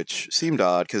 which seemed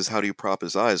odd because how do you prop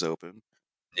his eyes open?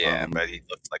 Yeah, but he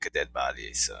looked like a dead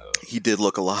body, so he did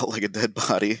look a lot like a dead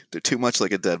body, too much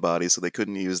like a dead body, so they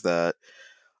couldn't use that.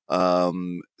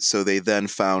 So they then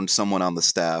found someone on the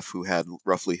staff who had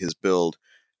roughly his build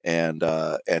and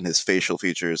his facial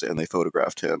features, and they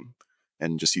photographed him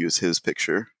and just used his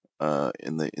picture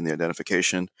in the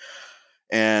identification.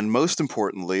 And most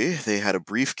importantly, they had a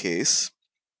briefcase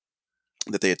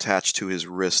that they attached to his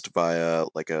wrist via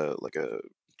like a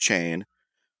chain.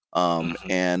 Mhm.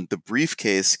 And the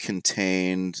briefcase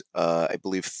contained, I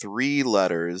believe, 3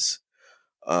 letters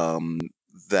um,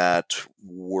 that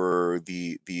were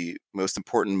the most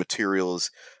important materials.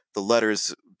 The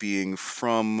letters being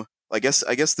from, I guess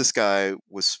this guy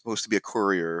was supposed to be a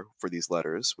courier for these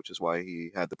letters, which is why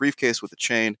he had the briefcase with the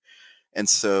chain. And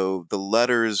so the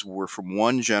letters were from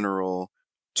one general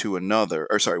to another,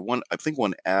 or sorry, one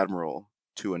admiral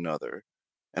to another.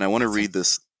 And I want I to think read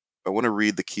this. I want to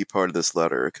read the key part of this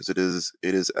letter because it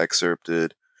is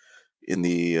excerpted in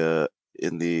the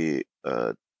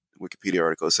Wikipedia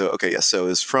article. So okay, yes. So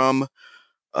it's from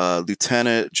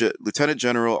Lieutenant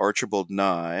General Archibald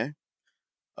Nye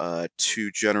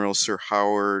to General Sir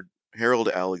Howard Harold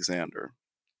Alexander.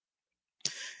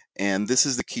 And this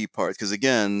is the key part because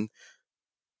again,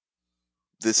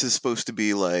 this is supposed to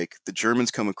be like the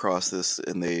Germans come across this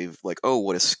and they've like, oh,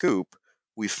 what a scoop!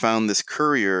 We found this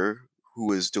courier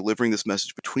who is delivering this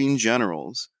message between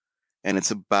generals, and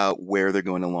it's about where they're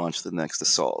going to launch the next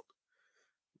assault.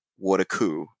 What a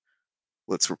coup!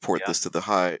 Let's report yeah. this to the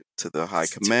high Let's do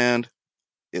it. command.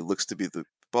 It looks to be the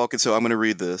Balkans. So I'm going to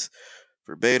read this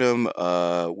verbatim.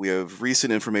 We have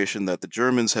recent information that the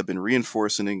Germans have been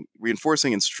reinforcing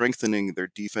and strengthening their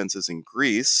defenses in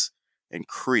Greece and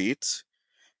Crete,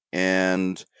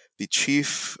 and the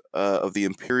chief of the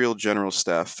Imperial General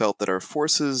Staff felt that our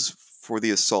forces for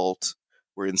the assault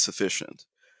were insufficient.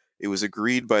 It was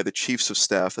agreed by the chiefs of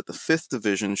staff that the 5th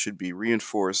Division should be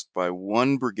reinforced by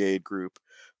one brigade group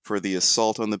for the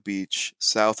assault on the beach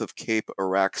south of Cape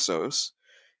Araxos,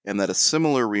 and that a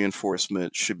similar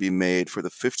reinforcement should be made for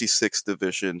the 56th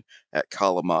Division at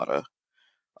Kalamata.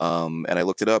 And I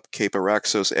looked it up. Cape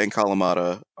Araxos and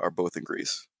Kalamata are both in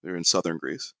Greece. They're in southern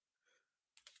Greece.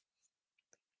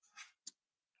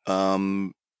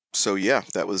 So yeah,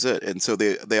 that was it. And so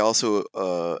they also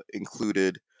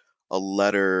included a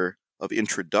letter of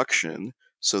introduction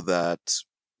so that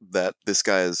this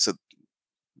guy is,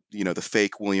 the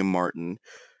fake William Martin,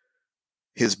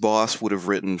 his boss would have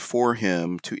written for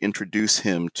him to introduce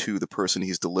him to the person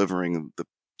he's delivering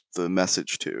the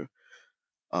message to,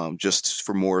 just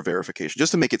for more verification,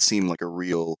 just to make it seem like a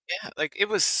real. Yeah, like it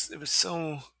was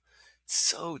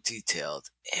so detailed.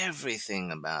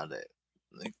 Everything about it.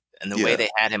 Like, and the way Yeah, they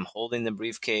had him holding the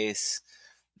briefcase,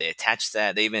 they attached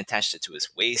that. They even attached it to his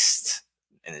waist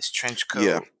and his trench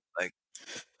yeah, coat. Like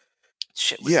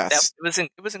shit was that yes,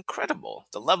 it was incredible.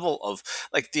 The level of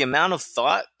like the amount of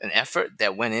thought and effort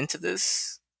that went into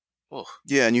this. Oh,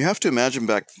 yeah. And you have to imagine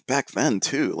back then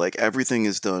too, like everything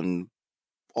is done.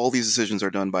 All these decisions are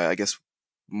done by, I guess,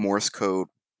 Morse code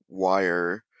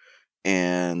wire.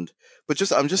 And but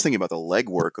just I'm just thinking about the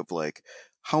legwork of like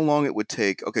how long it would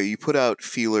take. Okay, you put out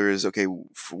feelers. Okay,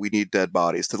 we need dead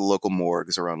bodies to the local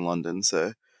morgues around London.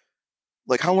 So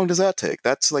like how long does that take?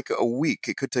 That's like a week.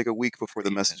 It could take a week before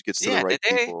the message gets to the yeah. Did right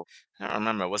they? people. I don't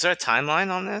remember. Was there a timeline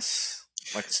on this?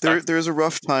 Like start? There's a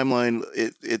rough timeline.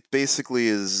 It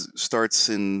basically starts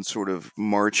in sort of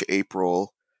March,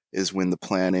 April is when the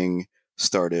planning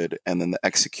started, and then the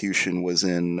execution was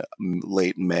in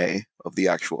late May of the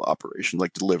actual operation,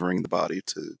 like delivering the body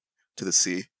to the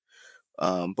sea.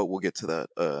 But we'll get to that.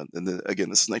 And then, again,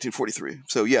 this is 1943.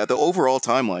 So yeah, the overall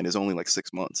timeline is only like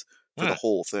 6 months for the Hmm.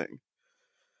 whole thing.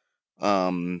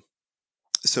 Um,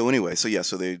 so anyway, so yeah,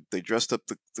 so they dressed up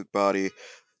the body.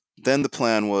 Then the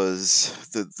plan was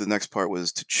the next part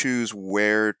was to choose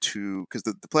where to, because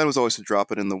the plan was always to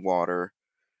drop it in the water.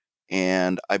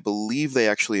 And I believe they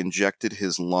actually injected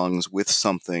his lungs with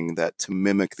something that to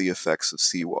mimic the effects of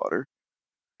seawater.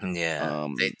 Yeah, they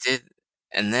Um, did.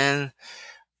 And then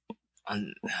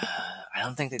on, I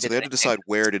don't think they so did they had to anything decide to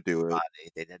where to the do it. body.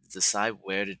 They had to decide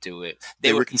where to do it. They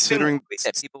They were were even considering, worried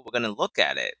that people were going to look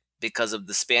at it because of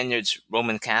the Spaniards'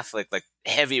 Roman Catholic, like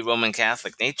heavy Roman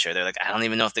Catholic nature. They're like, I don't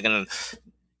even know if they're going to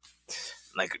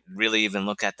like really even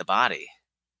look at the body.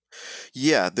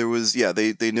 yeah,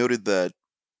 they noted that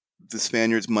the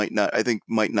Spaniards might not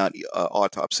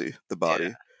autopsy the Yeah.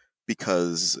 body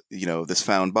because this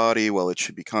found body, well, it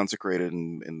should be consecrated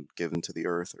and given to the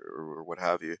earth or what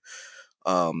have you.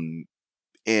 Um,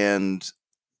 and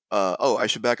oh, I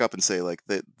should back up and say like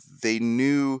that they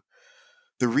knew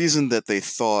the reason that they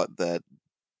thought that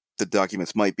the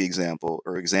documents might be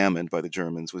examined by the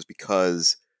Germans was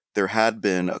because there had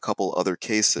been a couple other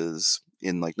cases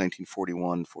in like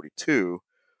 1941, 42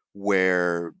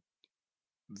 where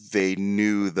they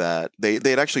knew that they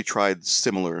had actually tried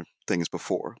similar things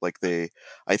before. Like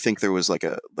I think there was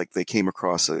they came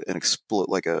across an explode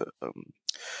like a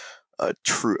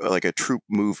troop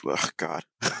move. Oh, God,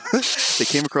 they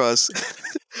came across.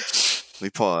 Let me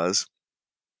pause.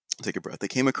 Take a breath. They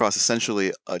came across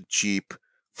essentially a jeep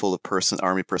full of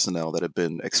army personnel that had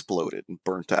been exploded and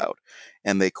burnt out,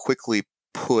 and they quickly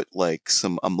put like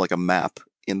a map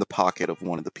in the pocket of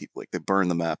one of the people. Like they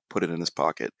burned the map, put it in his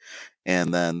pocket,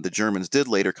 and then the Germans did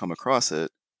later come across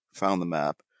it, found the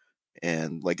map,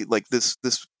 and this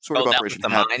sort of Oh, that was operation the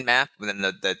had. mind map when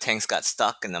the tanks got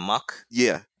stuck in the muck.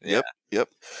 Yeah. Yeah. Yep.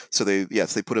 So they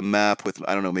put a map with,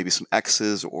 I don't know, maybe some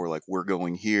X's or like we're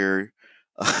going here,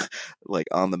 like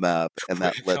on the map, and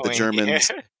that We're led the going here.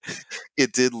 Germans.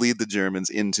 It did lead the Germans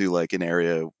into like an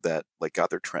area that like got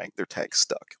their tanks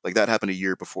stuck. Like that happened a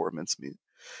year before Mincemeat.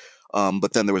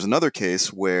 But then there was another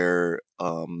case where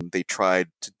they tried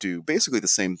to do basically the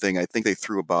same thing. I think they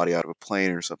threw a body out of a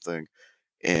plane or something,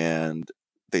 and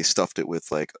they stuffed it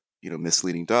with like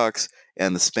misleading docs,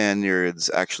 and the Spaniards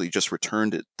actually just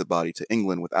returned the body to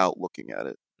England without looking at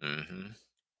it. Mm-hmm.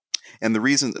 And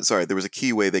there was a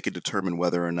key way they could determine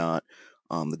whether or not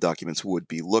the documents would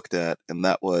be looked at, and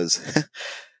that was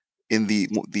in the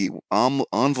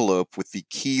envelope with the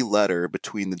key letter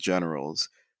between the generals.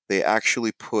 They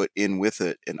actually put in with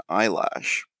it an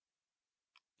eyelash.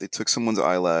 They took someone's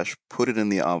eyelash, put it in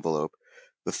the envelope,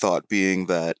 the thought being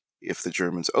that if the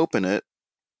Germans open it,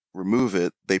 remove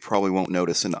it, they probably won't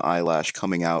notice an eyelash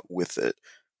coming out with it,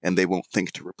 and they won't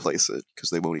think to replace it because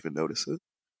they won't even notice it.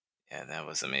 Yeah, that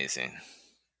was amazing.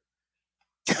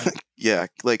 Yeah,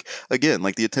 like again,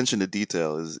 like the attention to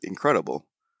detail is incredible.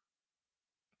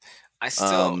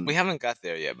 We haven't got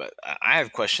there yet, but I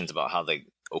have questions about how they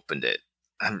opened it.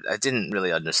 I didn't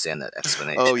really understand that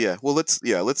explanation. Oh yeah, well let's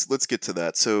get to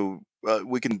that. So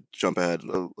we can jump ahead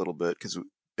a little bit because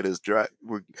it is dry.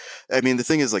 I mean, the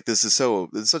thing is, like, it's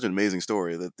such an amazing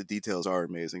story that the details are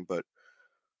amazing. But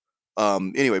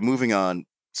anyway, moving on.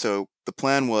 So the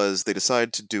plan was they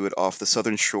decided to do it off the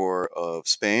southern shore of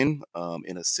Spain,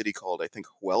 in a city called, I think,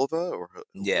 Huelva or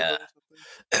Yeah. or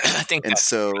something. I think And that's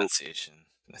the so pronunciation.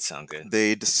 That sounds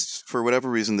good. for whatever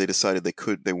reason, they decided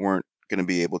they weren't going to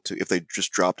be able to, if they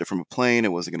just dropped it from a plane,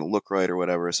 it wasn't going to look right or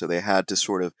whatever. So they had to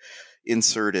sort of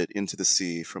insert it into the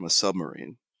sea from a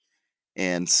submarine.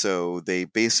 And so they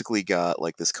basically got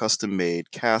like this custom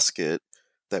made casket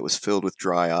that was filled with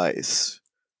dry ice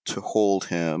to hold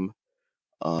him,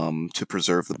 to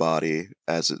preserve the body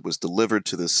as it was delivered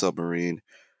to this submarine.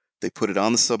 They put it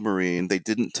on the submarine. They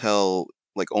didn't tell,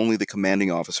 like, only the commanding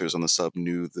officers on the sub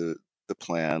knew the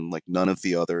plan. Like none of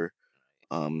the other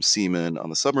seamen on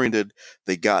the submarine did.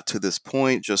 They got to this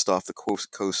point just off the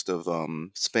coast of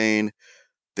Spain.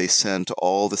 They sent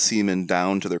all the seamen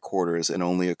down to their quarters, and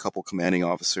only a couple commanding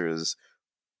officers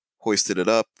hoisted it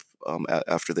up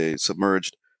after they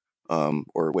submerged.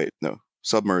 Or wait, no,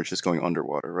 submerged is going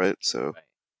underwater, right? So Right.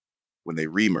 when they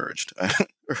remerged,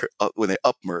 or when they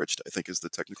upmerged, I think is the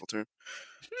technical term.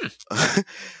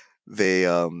 They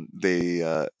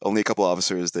only a couple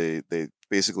officers. They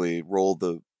basically rolled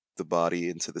the body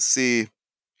into the sea.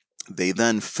 They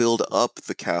then filled up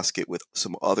the casket with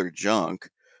some other junk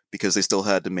because they still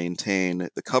had to maintain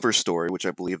the cover story, which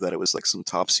I believe that it was like some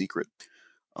top secret,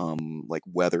 like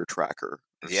weather tracker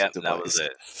Yep, device. that was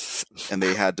it. And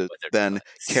they had to Weather then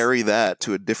device. carry that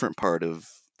to a different part of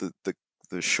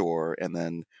the shore and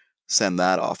then send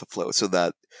that off afloat, so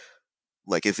that,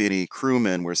 like, if any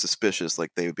crewmen were suspicious,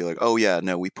 like, they would be like, oh yeah,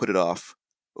 no, we put it off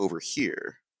over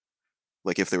here.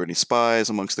 Like if there were any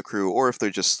spies amongst the crew, or if they're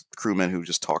just crewmen who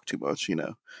just talk too much,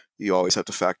 you always have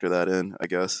to factor that in, I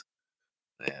guess.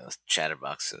 Yeah, those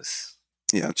chatterboxes.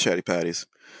 Yeah, chatty patties.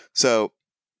 So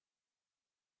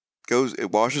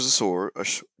it washes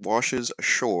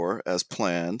ashore as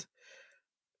planned.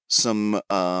 Some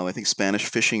I think Spanish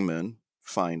fishermen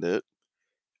find it.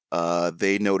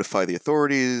 They notify the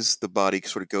authorities. The body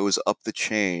sort of goes up the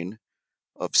chain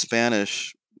of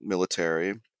Spanish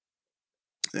military,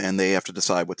 and they have to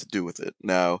decide what to do with it.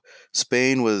 Now,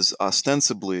 Spain was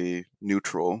ostensibly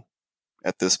neutral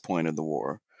at this point in the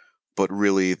war, but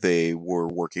really they were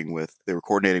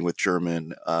coordinating with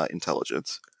German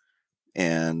intelligence.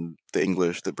 And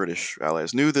the British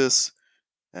allies knew this,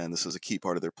 and this was a key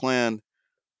part of their plan.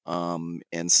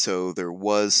 And so there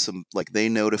was some, like, they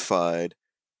notified,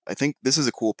 I think this is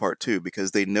a cool part too,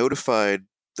 because they notified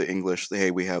the English,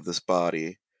 hey, we have this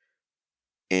body.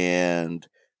 And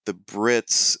the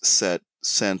Brits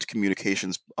sent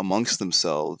communications amongst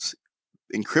themselves,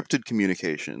 encrypted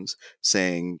communications,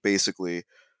 saying basically,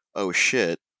 oh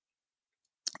shit,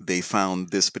 they found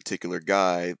this particular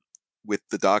guy with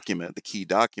the key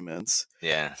documents.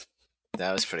 Yeah,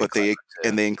 that was pretty But clever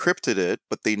too. they encrypted it,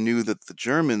 but they knew that the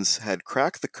Germans had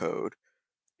cracked the code,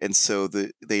 and so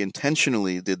they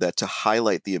intentionally did that to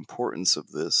highlight the importance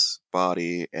of this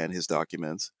body and his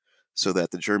documents, so that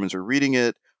the Germans are reading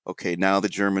it. okay, now the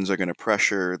Germans are going to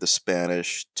pressure the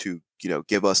Spanish to,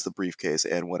 give us the briefcase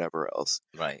and whatever else.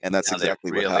 Right. And that's Now they exactly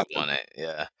what really happened. want it.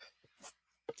 Yeah.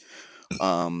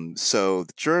 So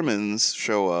the Germans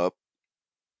show up,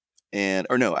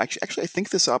 or no, actually, I think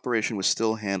this operation was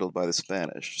still handled by the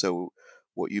Spanish. So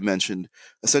what you mentioned,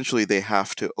 essentially, they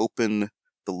have to open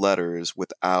the letters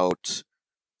without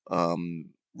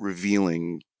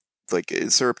revealing, like,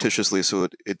 surreptitiously, so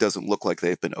it doesn't look like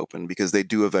they've been opened, because they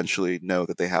do eventually know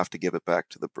that they have to give it back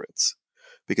to the Brits.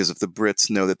 Because if the Brits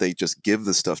know that they just give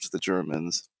the stuff to the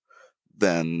Germans,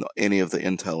 then any of the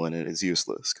intel in it is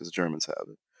useless because the Germans have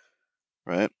it,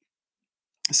 right?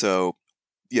 So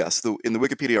yes, in the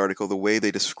Wikipedia article, the way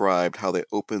they described how they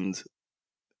opened,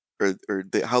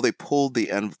 how they pulled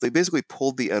they basically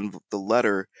pulled the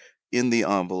letter in the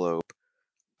envelope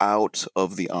out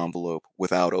of the envelope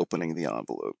without opening the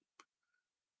envelope.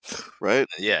 Right?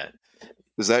 Yeah.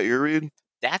 Is that your read?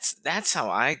 That's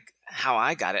how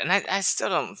I got it, and I still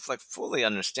don't like fully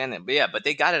understand it. But yeah, but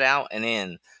they got it out and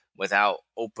in without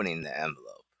opening the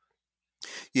envelope.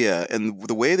 Yeah, and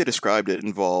the way they described it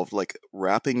involved like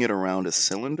wrapping it around a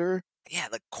cylinder Yeah,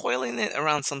 like coiling it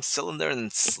around some cylinder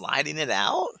and sliding it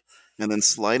out. and then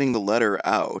sliding the letter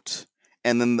out,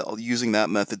 and then using that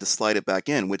method to slide it back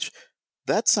in, which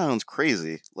that sounds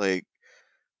crazy. Like,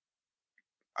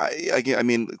 I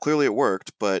mean, clearly it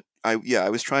worked, but I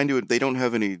was trying to. They don't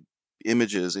have any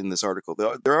images in this article.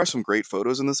 There are some great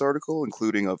photos in this article,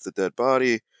 including of the dead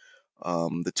body,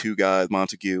 the two guys,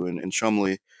 Montague and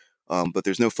Chumley, but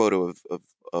there's no photo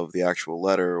of the actual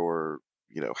letter, or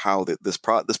how this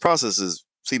process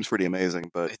seems pretty amazing,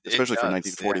 but It especially for does,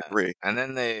 yeah. 1943. And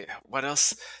then what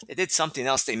else? They did something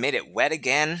else. They made it wet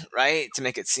again, right, to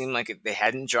make it seem like they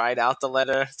hadn't dried out the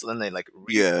letter. So then they like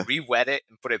Yeah, re-wet it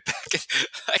and put it back in.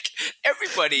 Like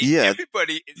yeah,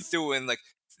 everybody is doing like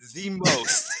the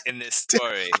most in this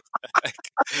story.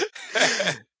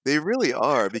 they really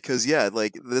are, because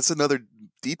like that's another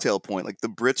detail point. Like the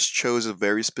Brits chose a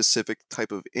very specific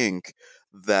type of ink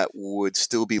that would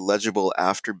still be legible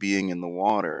after being in the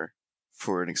water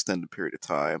for an extended period of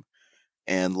time.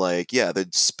 And like, yeah, the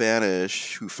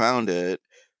Spanish who found it,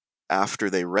 after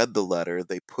they read the letter,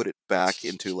 they put it back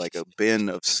into like a bin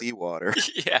of seawater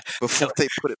Yeah, before they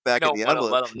put it we back in don't the want to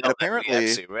envelope. let them And know that we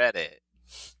actually read it.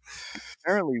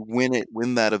 apparently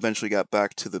when that eventually got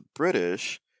back to the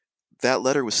British, that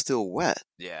letter was still wet.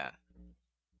 Yeah.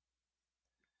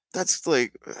 That's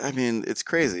like, I mean, it's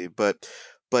crazy, but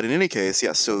in any case,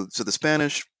 yes. So the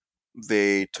Spanish,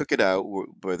 they took it out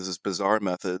by this bizarre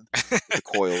method, the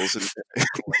coils and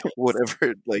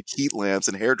whatever, like heat lamps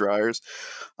and hair dryers.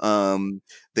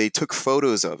 They took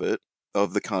photos of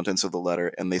the contents of the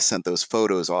letter, and they sent those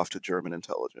photos off to German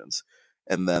intelligence.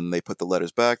 And then they put the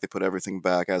letters back. They put everything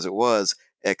back as it was,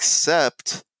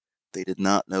 except they did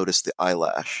not notice the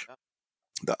eyelash.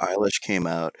 The eyelash came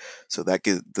out, so that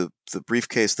the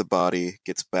briefcase, the body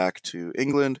gets back to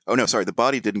England. Oh no, sorry, the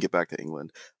body didn't get back to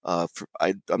England. I'm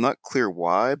not clear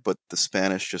why, but the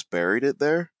Spanish just buried it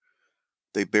there.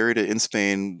 They buried it in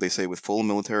Spain, they say, with full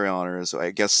military honors. I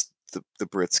guess the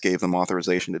Brits gave them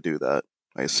authorization to do that,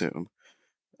 I assume.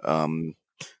 Um,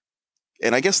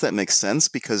 and I guess that makes sense,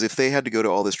 because if they had to go to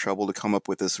all this trouble to come up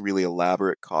with this really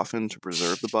elaborate coffin to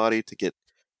preserve the body to get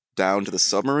down to the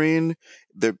submarine,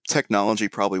 the technology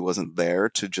probably wasn't there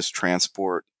to just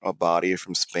transport a body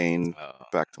from Spain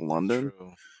back to London.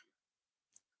 True.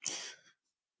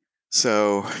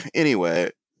 So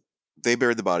anyway, they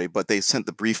buried the body, but they sent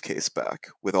the briefcase back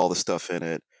with all the stuff in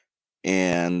it.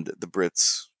 And the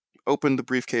Brits opened the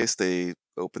briefcase. They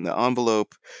opened the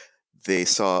envelope. They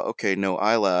saw, okay, no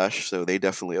eyelash, so they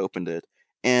definitely opened it.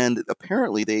 And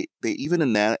apparently they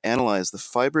even analyzed the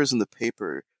fibers in the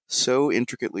paper so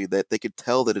intricately that they could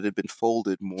tell that it had been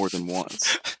folded more than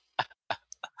once.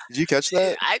 Did you catch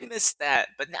that? I missed that,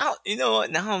 but now you know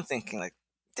what? Now I'm thinking like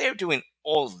they're doing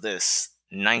all this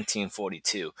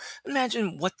 1942.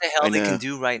 Imagine what the I hell they can know.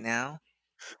 do right now.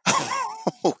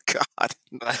 Oh God,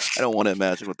 I don't want to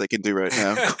imagine what they can do right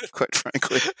now, quite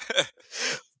frankly.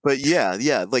 But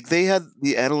yeah, like they had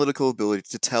the analytical ability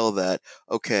to tell that,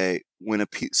 okay, when a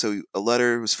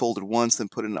letter was folded once, then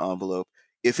put in an envelope.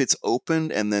 If it's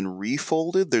opened and then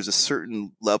refolded, there's a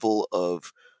certain level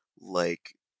of,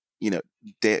 like,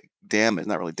 damage,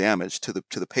 not really damage to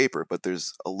the paper, but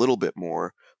there's a little bit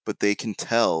more. But they can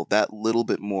tell that little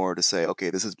bit more to say, okay,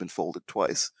 this has been folded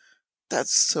twice.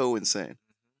 That's so insane.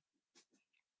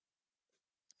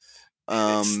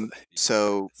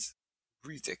 So It's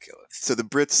ridiculous. So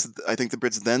I think the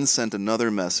Brits then sent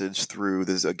another message through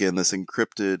this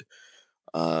encrypted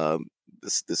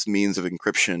this means of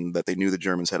encryption that they knew the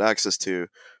Germans had access to,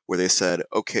 where they said,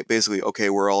 okay, basically, okay,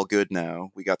 we're all good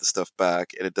now. We got the stuff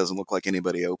back, and it doesn't look like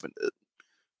anybody opened it,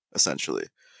 essentially.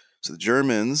 So the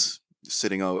Germans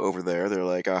sitting over there, they're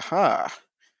like, aha,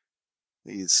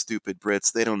 these stupid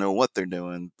Brits, they don't know what they're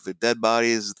doing. The dead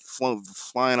bodies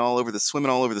flying all over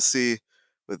swimming all over the sea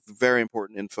with very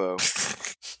important info.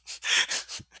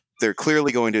 They're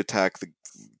clearly going to attack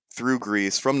through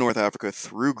Greece, from North Africa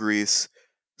through Greece.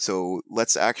 So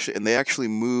and they actually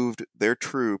moved their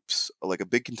troops, like a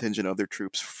big contingent of their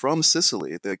troops, from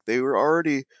Sicily. They were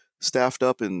already staffed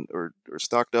up or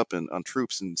stocked up on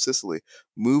troops in Sicily,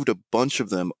 moved a bunch of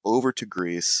them over to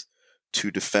Greece to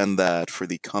defend that for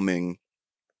the coming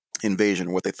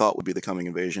invasion, what they thought would be the coming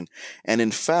invasion. And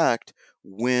in fact,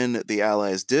 when the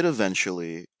Allies did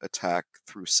eventually attack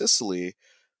through Sicily,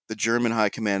 the German high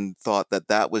command thought that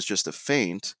that was just a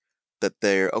feint, that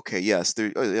of course they're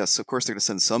going to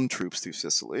send some troops through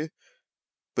Sicily,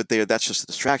 but that's just a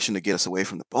distraction to get us away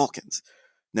from the Balkans.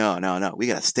 No, we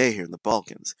got to stay here in the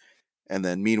Balkans. And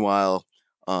then meanwhile,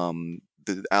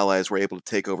 the Allies were able to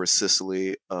take over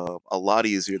Sicily a lot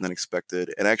easier than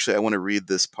expected. And actually, I want to read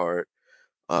this part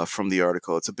from the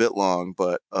article. It's a bit long,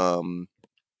 but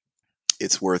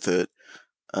it's worth it.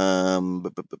 Why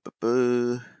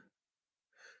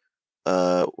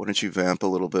don't you vamp a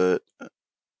little bit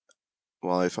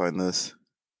while I find this?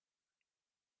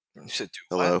 You should do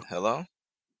Hello? what? Hello?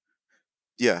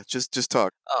 Yeah, just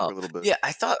talk for a little bit Yeah,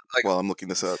 I thought, like, while I'm looking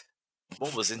this up.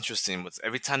 what was interesting was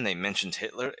every time they mentioned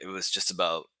Hitler, it was just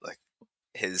about, like,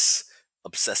 his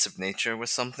obsessive nature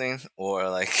with something, or,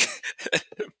 like,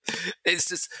 it's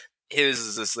just,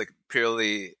 his this, like,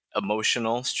 purely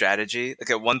emotional strategy. Like,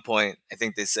 at one point, I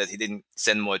think they said he didn't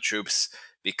send more troops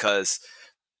because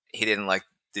he didn't like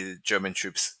the German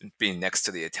troops being next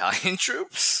to the Italian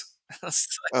troops.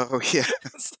 Oh yeah,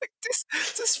 It's like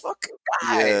this fucking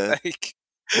guy. yeah. Like,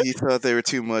 He thought they were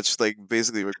too much, like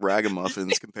basically like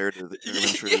ragamuffins compared to the German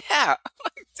troops. yeah,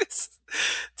 like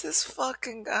this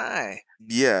fucking guy.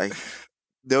 Yeah,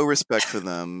 no respect for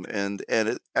them, and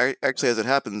actually, as it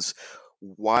happens,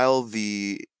 while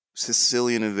the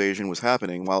Sicilian invasion was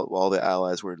happening, while the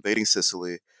Allies were invading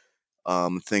Sicily,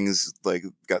 things like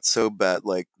got so bad.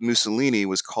 Like Mussolini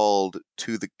was called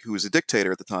who was a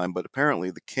dictator at the time, but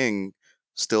apparently the king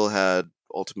still had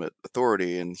ultimate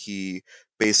authority, and he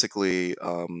basically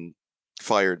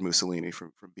fired Mussolini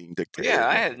from being dictator Yeah,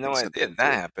 I and, had no and sent idea him that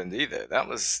to. happened either. That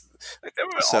was like there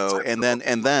were all So types and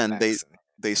of then acts.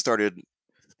 they started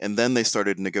they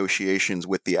started negotiations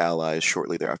with the Allies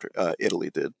shortly thereafter.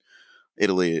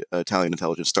 Italian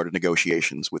intelligence started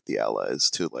negotiations with the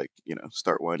Allies to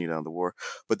start winding down the war.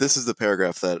 But this is the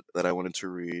paragraph that I wanted to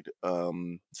read.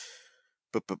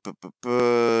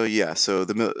 Yeah, so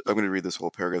I'm going to read this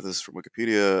whole paragraph. This is from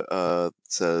Wikipedia. It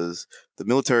says, the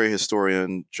military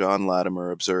historian John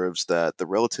Latimer observes that the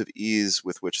relative ease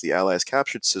with which the Allies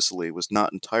captured Sicily was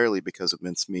not entirely because of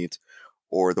mincemeat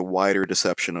or the wider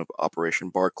deception of Operation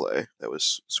Barclay. That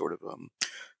was sort of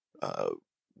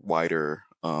wider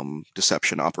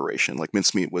deception operation. Like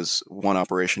mincemeat was one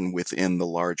operation within the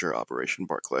larger Operation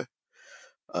Barclay.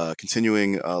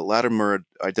 Continuing, Latimer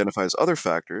identifies other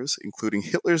factors, including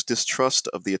Hitler's distrust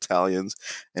of the Italians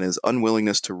and his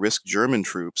unwillingness to risk German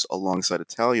troops alongside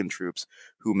Italian troops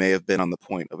who may have been on the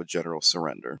point of a general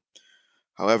surrender.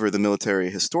 However, the military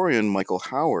historian Michael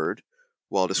Howard,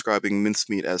 while describing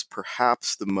mincemeat as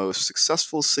perhaps the most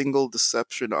successful single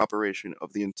deception operation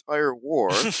of the entire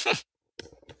war,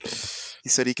 he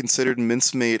said he considered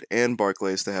mincemeat and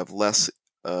Barclays to have less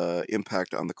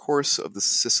impact on the course of the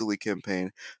Sicily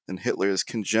campaign than Hitler's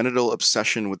congenital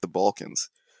obsession with the Balkans.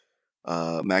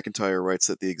 McIntyre writes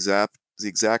that the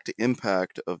exact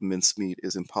impact of mincemeat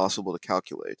is impossible to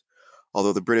calculate.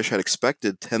 Although the British had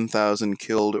expected 10,000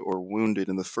 killed or wounded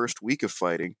in the first week of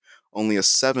fighting, only a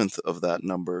seventh of that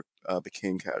number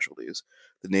became casualties.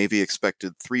 The Navy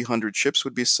expected 300 ships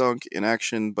would be sunk in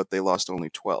action, but they lost only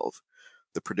 12.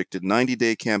 The predicted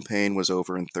 90-day campaign was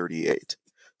over in 38.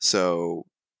 So,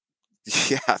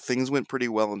 yeah, things went pretty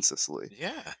well in Sicily.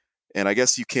 Yeah, And I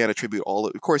guess you can't attribute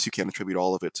of course you can't attribute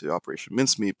all of it to Operation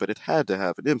Mincemeat, but it had to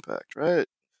have an impact, right?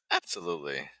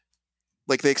 absolutely.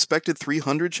 Like they expected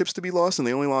 300 ships to be lost and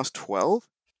they only lost 12?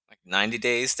 Like 90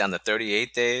 days down to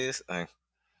 38 days.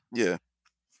 Yeah.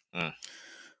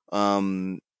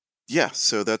 Mm. Yeah,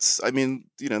 so that's, I mean,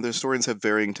 the historians have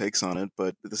varying takes on it,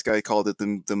 but this guy called it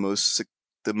the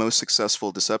most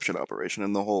successful deception operation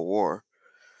in the whole war.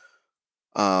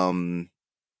 Oh,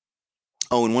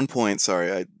 and one point,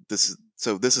 sorry, this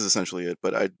is essentially it,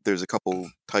 but there's a couple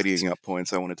tidying up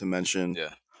points I wanted to mention.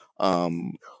 Yeah.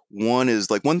 One is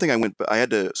like one thing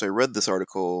I read this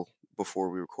article before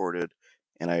we recorded,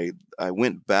 and I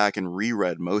went back and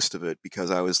reread most of it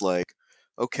because I was like,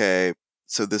 okay,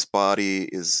 so this body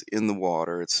is in the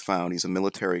water, it's found, he's a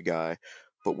military guy,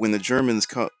 but when the Germans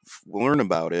learn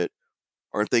about it,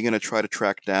 aren't they going to try to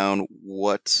track down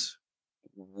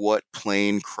what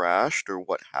plane crashed or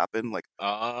what happened? Like,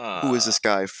 who is Ah, this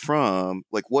guy from?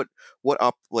 Like, what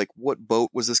boat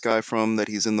was this guy from that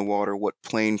he's in the water? What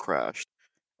plane crashed?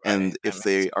 right. And That if makes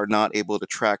they are not able to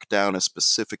track down a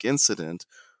specific incident,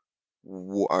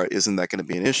 isn't that going to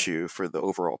be an issue for the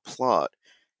overall plot?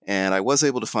 And I was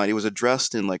able to find it was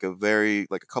addressed in like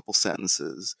a couple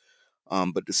sentences,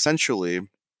 but essentially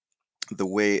the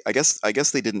way I guess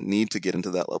they didn't need to get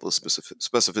into that level of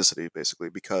specificity basically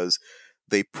because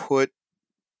they put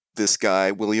this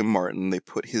guy William Martin, they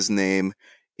put his name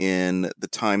in the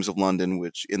Times of London,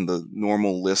 which in the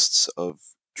normal lists of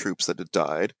troops that had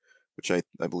died, which I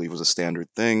believe was a standard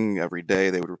thing. Every day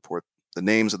they would report the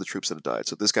names of the troops that had died.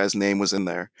 So this guy's name was in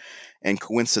there, and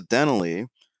coincidentally,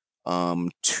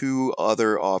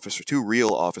 two real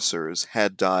officers,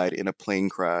 had died in a plane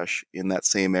crash in that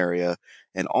same area,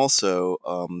 and also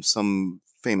some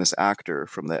famous actor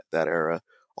from that era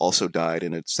also died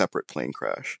in a separate plane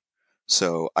crash.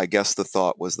 So I guess the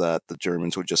thought was that the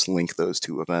Germans would just link those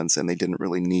two events, and they didn't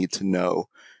really need to know,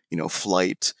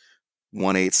 flight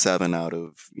 187 out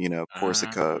of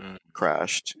Corsica mm,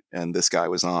 crashed, and this guy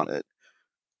was on it.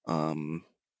 Um,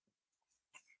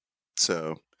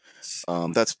 so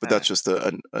that's okay. just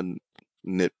a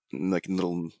nit like a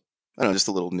little I don't know, just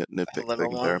a little A nitpick little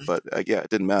thing there, one. but yeah, it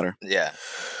didn't matter. Yeah.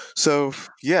 So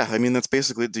yeah, I mean that's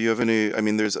basically. Do you have any? I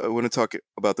mean, I want to talk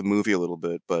about the movie a little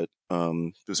bit, but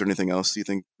was there anything else you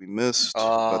think we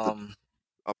missed about the Um,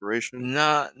 operation?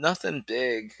 nothing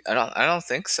big. I don't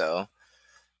think so.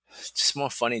 Just more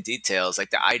funny details. Like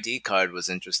the ID card was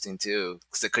interesting too,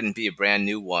 because it couldn't be a brand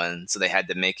new one, so they had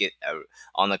to make it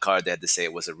on the card. They had to say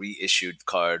it was a reissued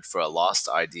card for a lost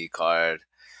ID card.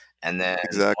 And then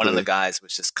one of the Exactly. guys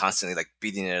was just constantly like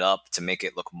beating it up to make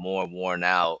it look more worn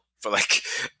out for like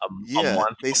a Yeah,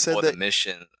 month they said before the that.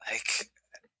 mission. Like,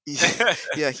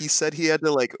 Yeah, he said he had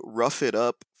to like rough it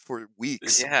up for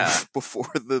weeks yeah, before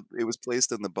it was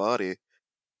placed in the body.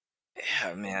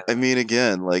 yeah, man. I mean,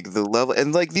 again, like the level,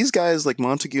 and like these guys, like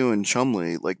Montague and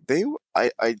Chumley, like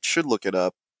I should look it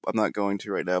up. I'm not going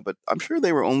to right now, but I'm sure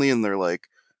they were only in their like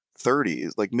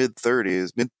 30s, like mid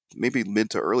 30s, maybe mid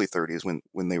to early 30s when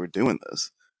they were doing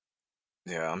this.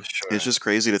 Yeah, I'm It's sure. just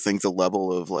crazy to think the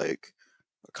level of like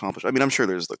accomplishment. I mean, I'm sure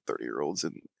there's like 30-year-olds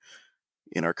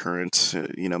in our current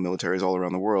militaries all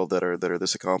around the world that are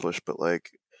this accomplished, but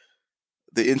like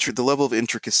the level of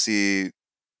intricacy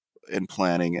and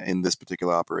planning in this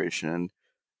particular operation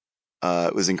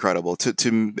was incredible.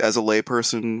 To as a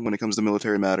layperson, when it comes to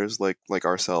military matters, like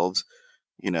ourselves,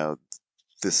 you know,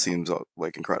 this seems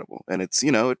like incredible, and it's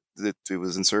it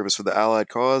was in service for the Allied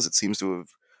cause. It seems to have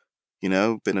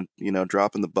been a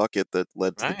drop in the bucket that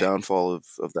led to the Right. downfall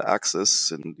of the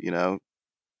Axis, and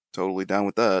totally down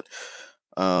with that.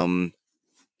 Um,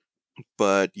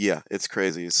 but yeah, it's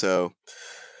crazy. So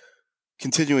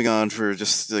continuing on for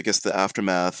just I guess the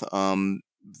aftermath.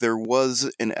 There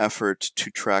was an effort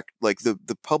to track like the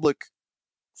public.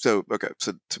 So okay,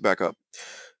 so to back up,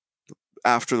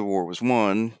 after the war was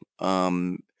won,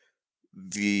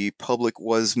 the public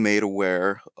was made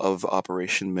aware of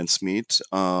Operation Mincemeat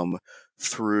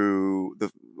through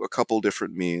a couple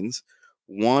different means.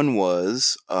 One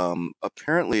was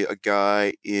apparently a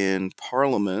guy in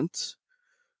Parliament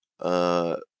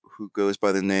uh, who goes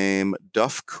by the name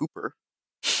Duff Cooper.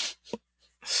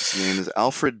 His name is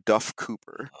Alfred Duff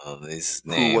Cooper, Oh, these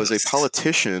who was a names.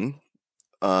 politician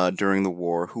during the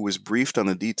war, who was briefed on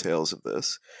the details of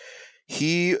this.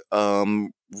 He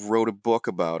wrote a book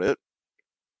about it.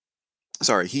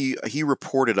 Sorry, he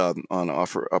reported on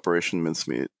Operation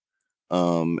Mincemeat,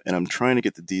 and I'm trying to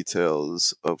get the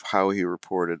details of how he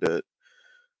reported it.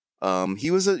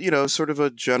 He was a sort of a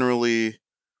generally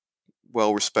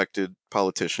well respected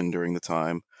politician during the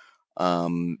time,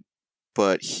 um,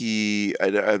 but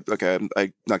okay, I'm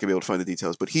not gonna be able to find the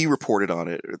details, but he reported on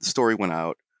it. The story went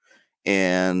out,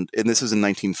 and this was in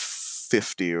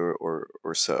 1950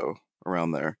 or so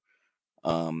around there,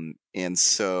 and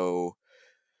so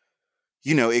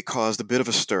it caused a bit of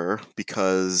a stir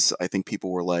because I think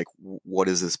people were like, "What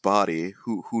is this body?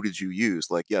 Who did you use?"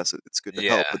 Like, yes, it's good to Yeah,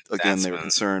 help, but again, that's they were when.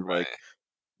 concerned like Right.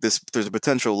 this. There's a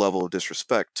potential level of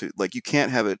disrespect to like you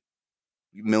can't have it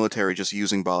military just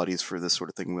using bodies for this sort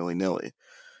of thing willy nilly.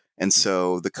 And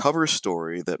so the cover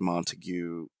story that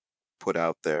Montague put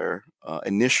out there, I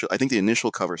think the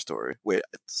initial cover story. Wait,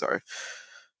 sorry.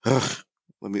 Ugh.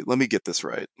 Let me get this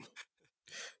right.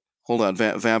 Hold on,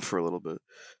 vamp for a little bit.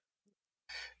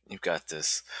 You got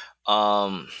this.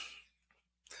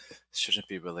 Shouldn't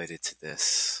be related to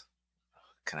this.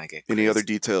 Can I get Any other crazy?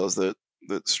 details that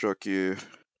struck you?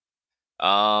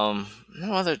 No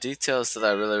other details that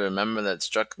I really remember that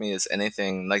struck me as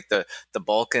anything like the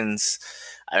Balkans.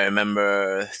 I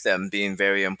remember them being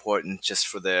very important just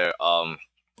for their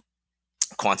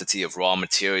quantity of raw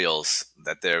materials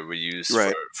that they were used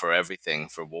Right. for everything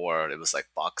for war. It was like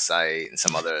bauxite and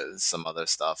some other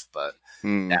stuff, but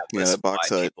that Yeah, was that why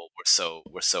bauxite. people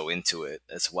were so into it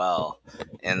as well.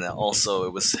 And also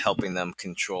it was helping them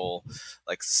control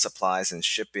like supplies and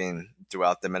shipping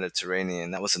throughout the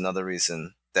Mediterranean. That was another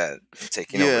reason that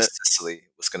taking over Yeah, Sicily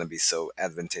was going to be so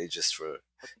advantageous for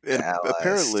the and Allies.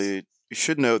 apparently you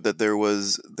should note that there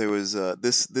was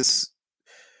this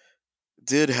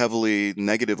did heavily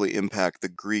negatively impact the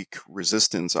Greek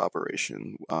resistance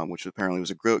operation, which apparently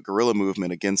was a guerrilla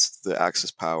movement against the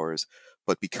Axis powers.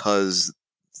 But because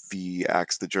the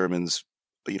Germans,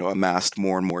 amassed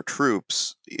more and more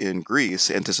troops in Greece,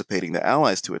 anticipating the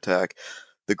Allies to attack,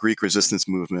 the Greek resistance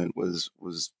movement was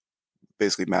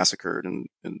basically massacred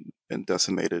and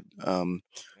decimated.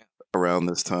 Around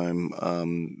this time,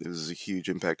 it was a huge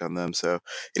impact on them. So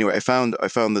anyway, I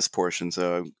found this portion.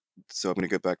 So I'm going to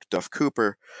go back to Duff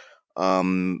Cooper.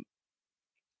 Um,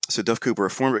 so Duff Cooper, a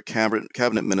former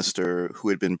cabinet minister who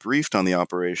had been briefed on the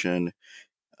operation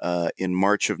in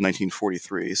March of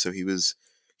 1943. So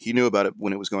he knew about it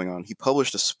when it was going on. He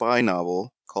published a spy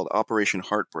novel called Operation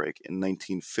Heartbreak in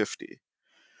 1950,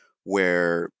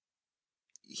 where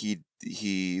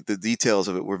the details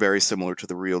of it were very similar to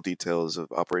the real details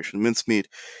of Operation Mincemeat.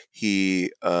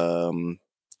 He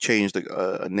changed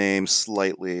a name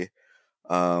slightly.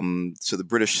 So the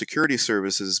British security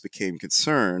services became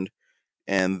concerned,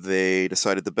 and they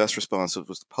decided the best response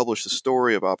was to publish the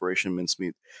story of Operation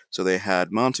Mincemeat. So they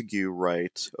had Montague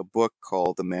write a book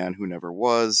called The Man Who Never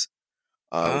Was,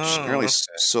 which apparently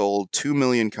Oh, sold 2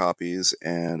 million copies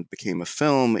and became a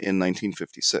film in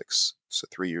 1956, so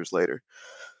 3 years later.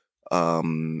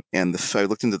 And I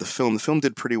looked into the film. The film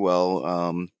did pretty well,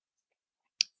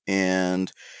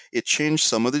 and it changed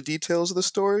some of the details of the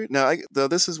story. Now,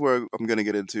 this is where I'm going to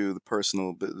get into the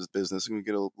personal business. I'm going to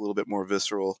get a little bit more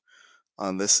visceral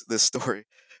on this story,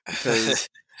 okay. because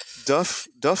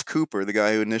Duff Cooper, the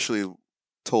guy who initially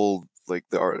told like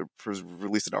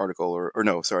released an article or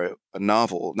no, sorry, a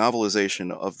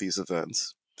novelization of these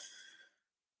events,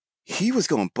 he was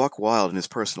going buck wild in his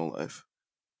personal life.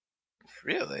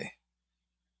 Really?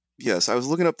 Yes, I was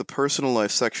looking up the personal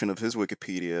life section of his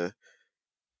Wikipedia,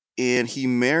 and he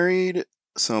married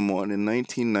someone in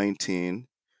 1919.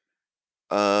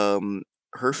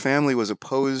 Her family was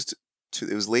opposed to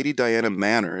it was Lady Diana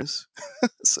Manners,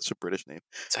 such a British name,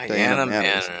 Diana Diana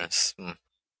Manners. Manners.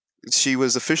 She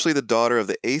was officially the daughter of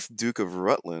the 8th Duke of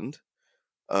Rutland,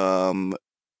 and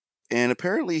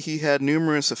apparently he had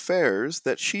numerous affairs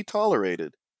that she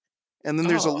tolerated. And then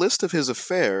there's a Oh. list of his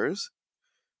affairs,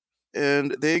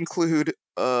 and they include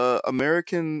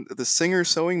the singer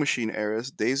sewing machine heiress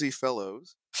Daisy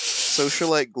Fellows,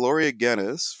 socialite Gloria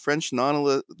Guinness, French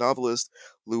novelist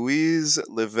Louise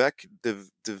Levesque de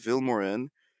Vilmorin,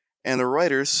 and the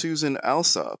writer Susan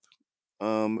Alsop,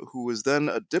 who was then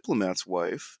a diplomat's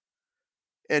wife,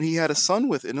 and he had an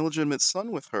illegitimate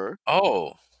son with her.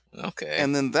 Oh, okay.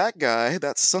 And then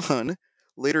that son,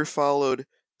 later followed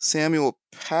Samuel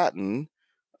Patton,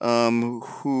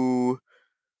 who,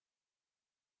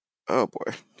 oh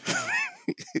boy.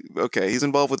 Okay, he's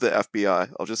involved with the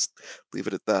FBI. I'll just leave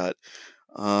it at that.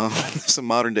 There's some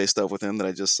modern day stuff with him that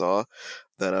I just saw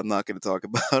that I'm not going to talk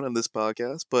about on this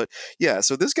podcast. But yeah,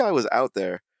 so this guy was out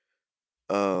there.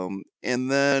 And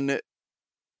then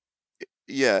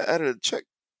yeah, I don't know,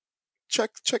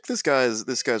 check this guy's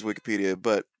Wikipedia.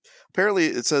 But apparently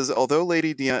it says although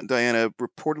Lady Diana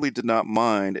reportedly did not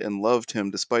mind and loved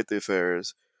him despite the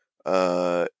affairs,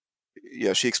 uh,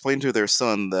 yeah, she explained to their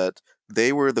son that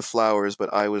they were the flowers,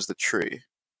 but I was the tree.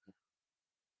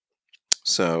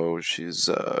 So she's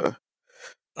Oh,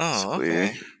 basically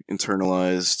okay.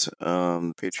 internalized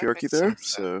That patriarchy makes some there.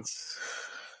 So sense.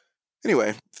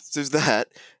 anyway, there's that.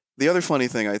 The other funny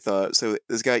thing I thought, so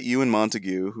this guy Ewan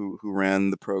Montague, who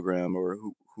ran the program, or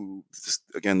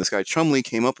again, this guy Chumley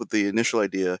came up with the initial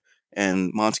idea,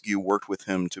 and Montague worked with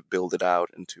him to build it out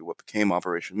into what became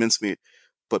Operation Mincemeat.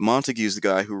 But Montague's the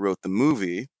guy who wrote the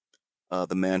movie,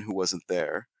 The Man Who Wasn't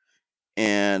There,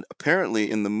 and apparently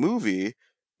in the movie,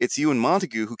 it's Ewan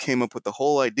Montague who came up with the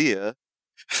whole idea,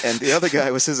 and the other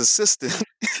guy was his assistant.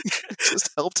 Just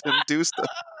helped him do stuff.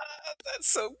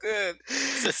 That's so good.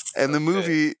 That's And so the good.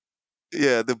 movie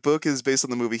Yeah, the book is based on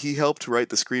the movie. He helped write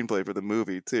the screenplay for the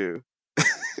movie too.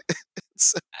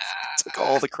 So took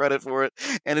all the credit for it.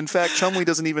 And in fact, Chumley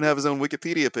doesn't even have his own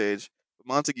Wikipedia page. But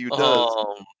Montague does.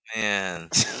 Oh man,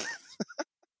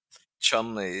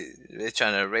 Chumley, they're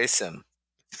trying to erase him.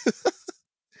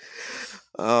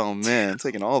 Oh man,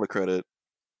 taking all the credit.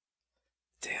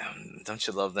 Damn, don't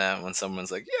you love that when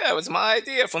someone's like, "Yeah, it was my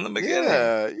idea from the beginning."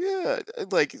 Yeah.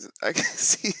 Like I can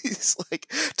see he's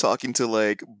like talking to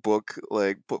like book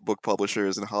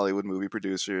publishers and Hollywood movie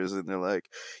producers, and they're like,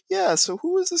 "Yeah, so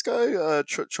who is this guy?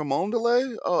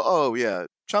 Cholmondeley? Oh yeah,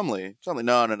 Chumley.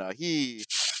 No. He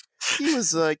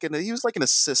was like an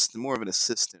assistant, more of an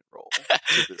assistant role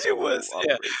to this It whole was,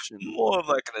 yeah, operation. more of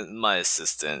like my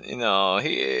assistant. You know,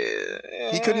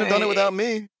 He couldn't have done it he, without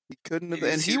me. He couldn't have,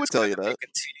 and he he was would tell good you at that.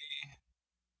 making tea.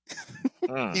 He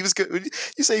Mm, was good.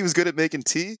 You say he was good at making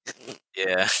tea?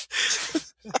 yeah.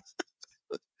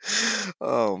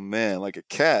 Oh man, like a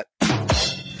cat.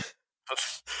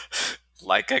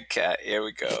 Like a cat. Here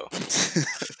we go.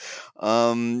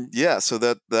 Yeah, so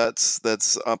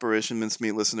that's Operation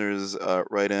Mincemeat. Listeners,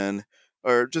 write in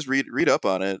or just read up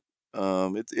on it.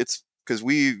 It's because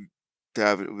we've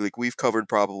covered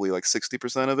probably like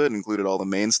 60% of it, included all the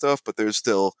main stuff, but there's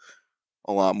still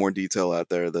a lot more detail out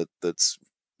there that's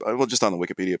well, just on the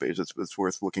Wikipedia page. It's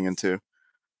worth looking into.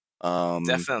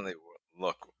 Definitely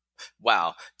look.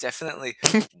 Wow, definitely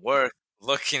worth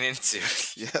looking into.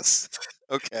 Yes.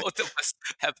 Okay. Both of us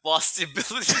have lost the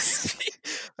ability to speak.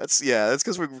 That's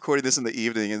because we're recording this in the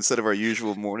evening instead of our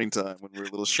usual morning time when we're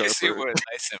a little Usually sharper. we're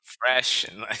nice and fresh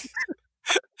and like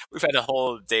we've had a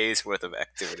whole day's worth of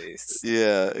activities.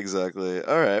 Yeah, exactly.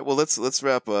 All right. Well, let's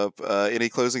wrap up. Any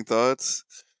closing thoughts?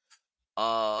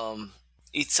 Um,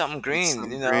 Eat something Eat green,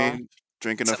 some you know. green,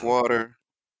 drink Eat enough something. water,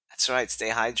 That's right.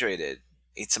 Stay hydrated.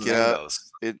 Eat some get out.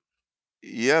 mangoes. It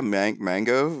Yeah,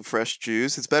 mango, fresh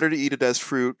juice. It's better to eat it as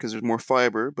fruit because there's more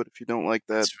fiber. But if you don't like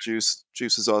that, That's right.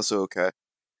 juice is also okay.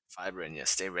 Fiber in you.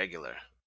 Stay regular.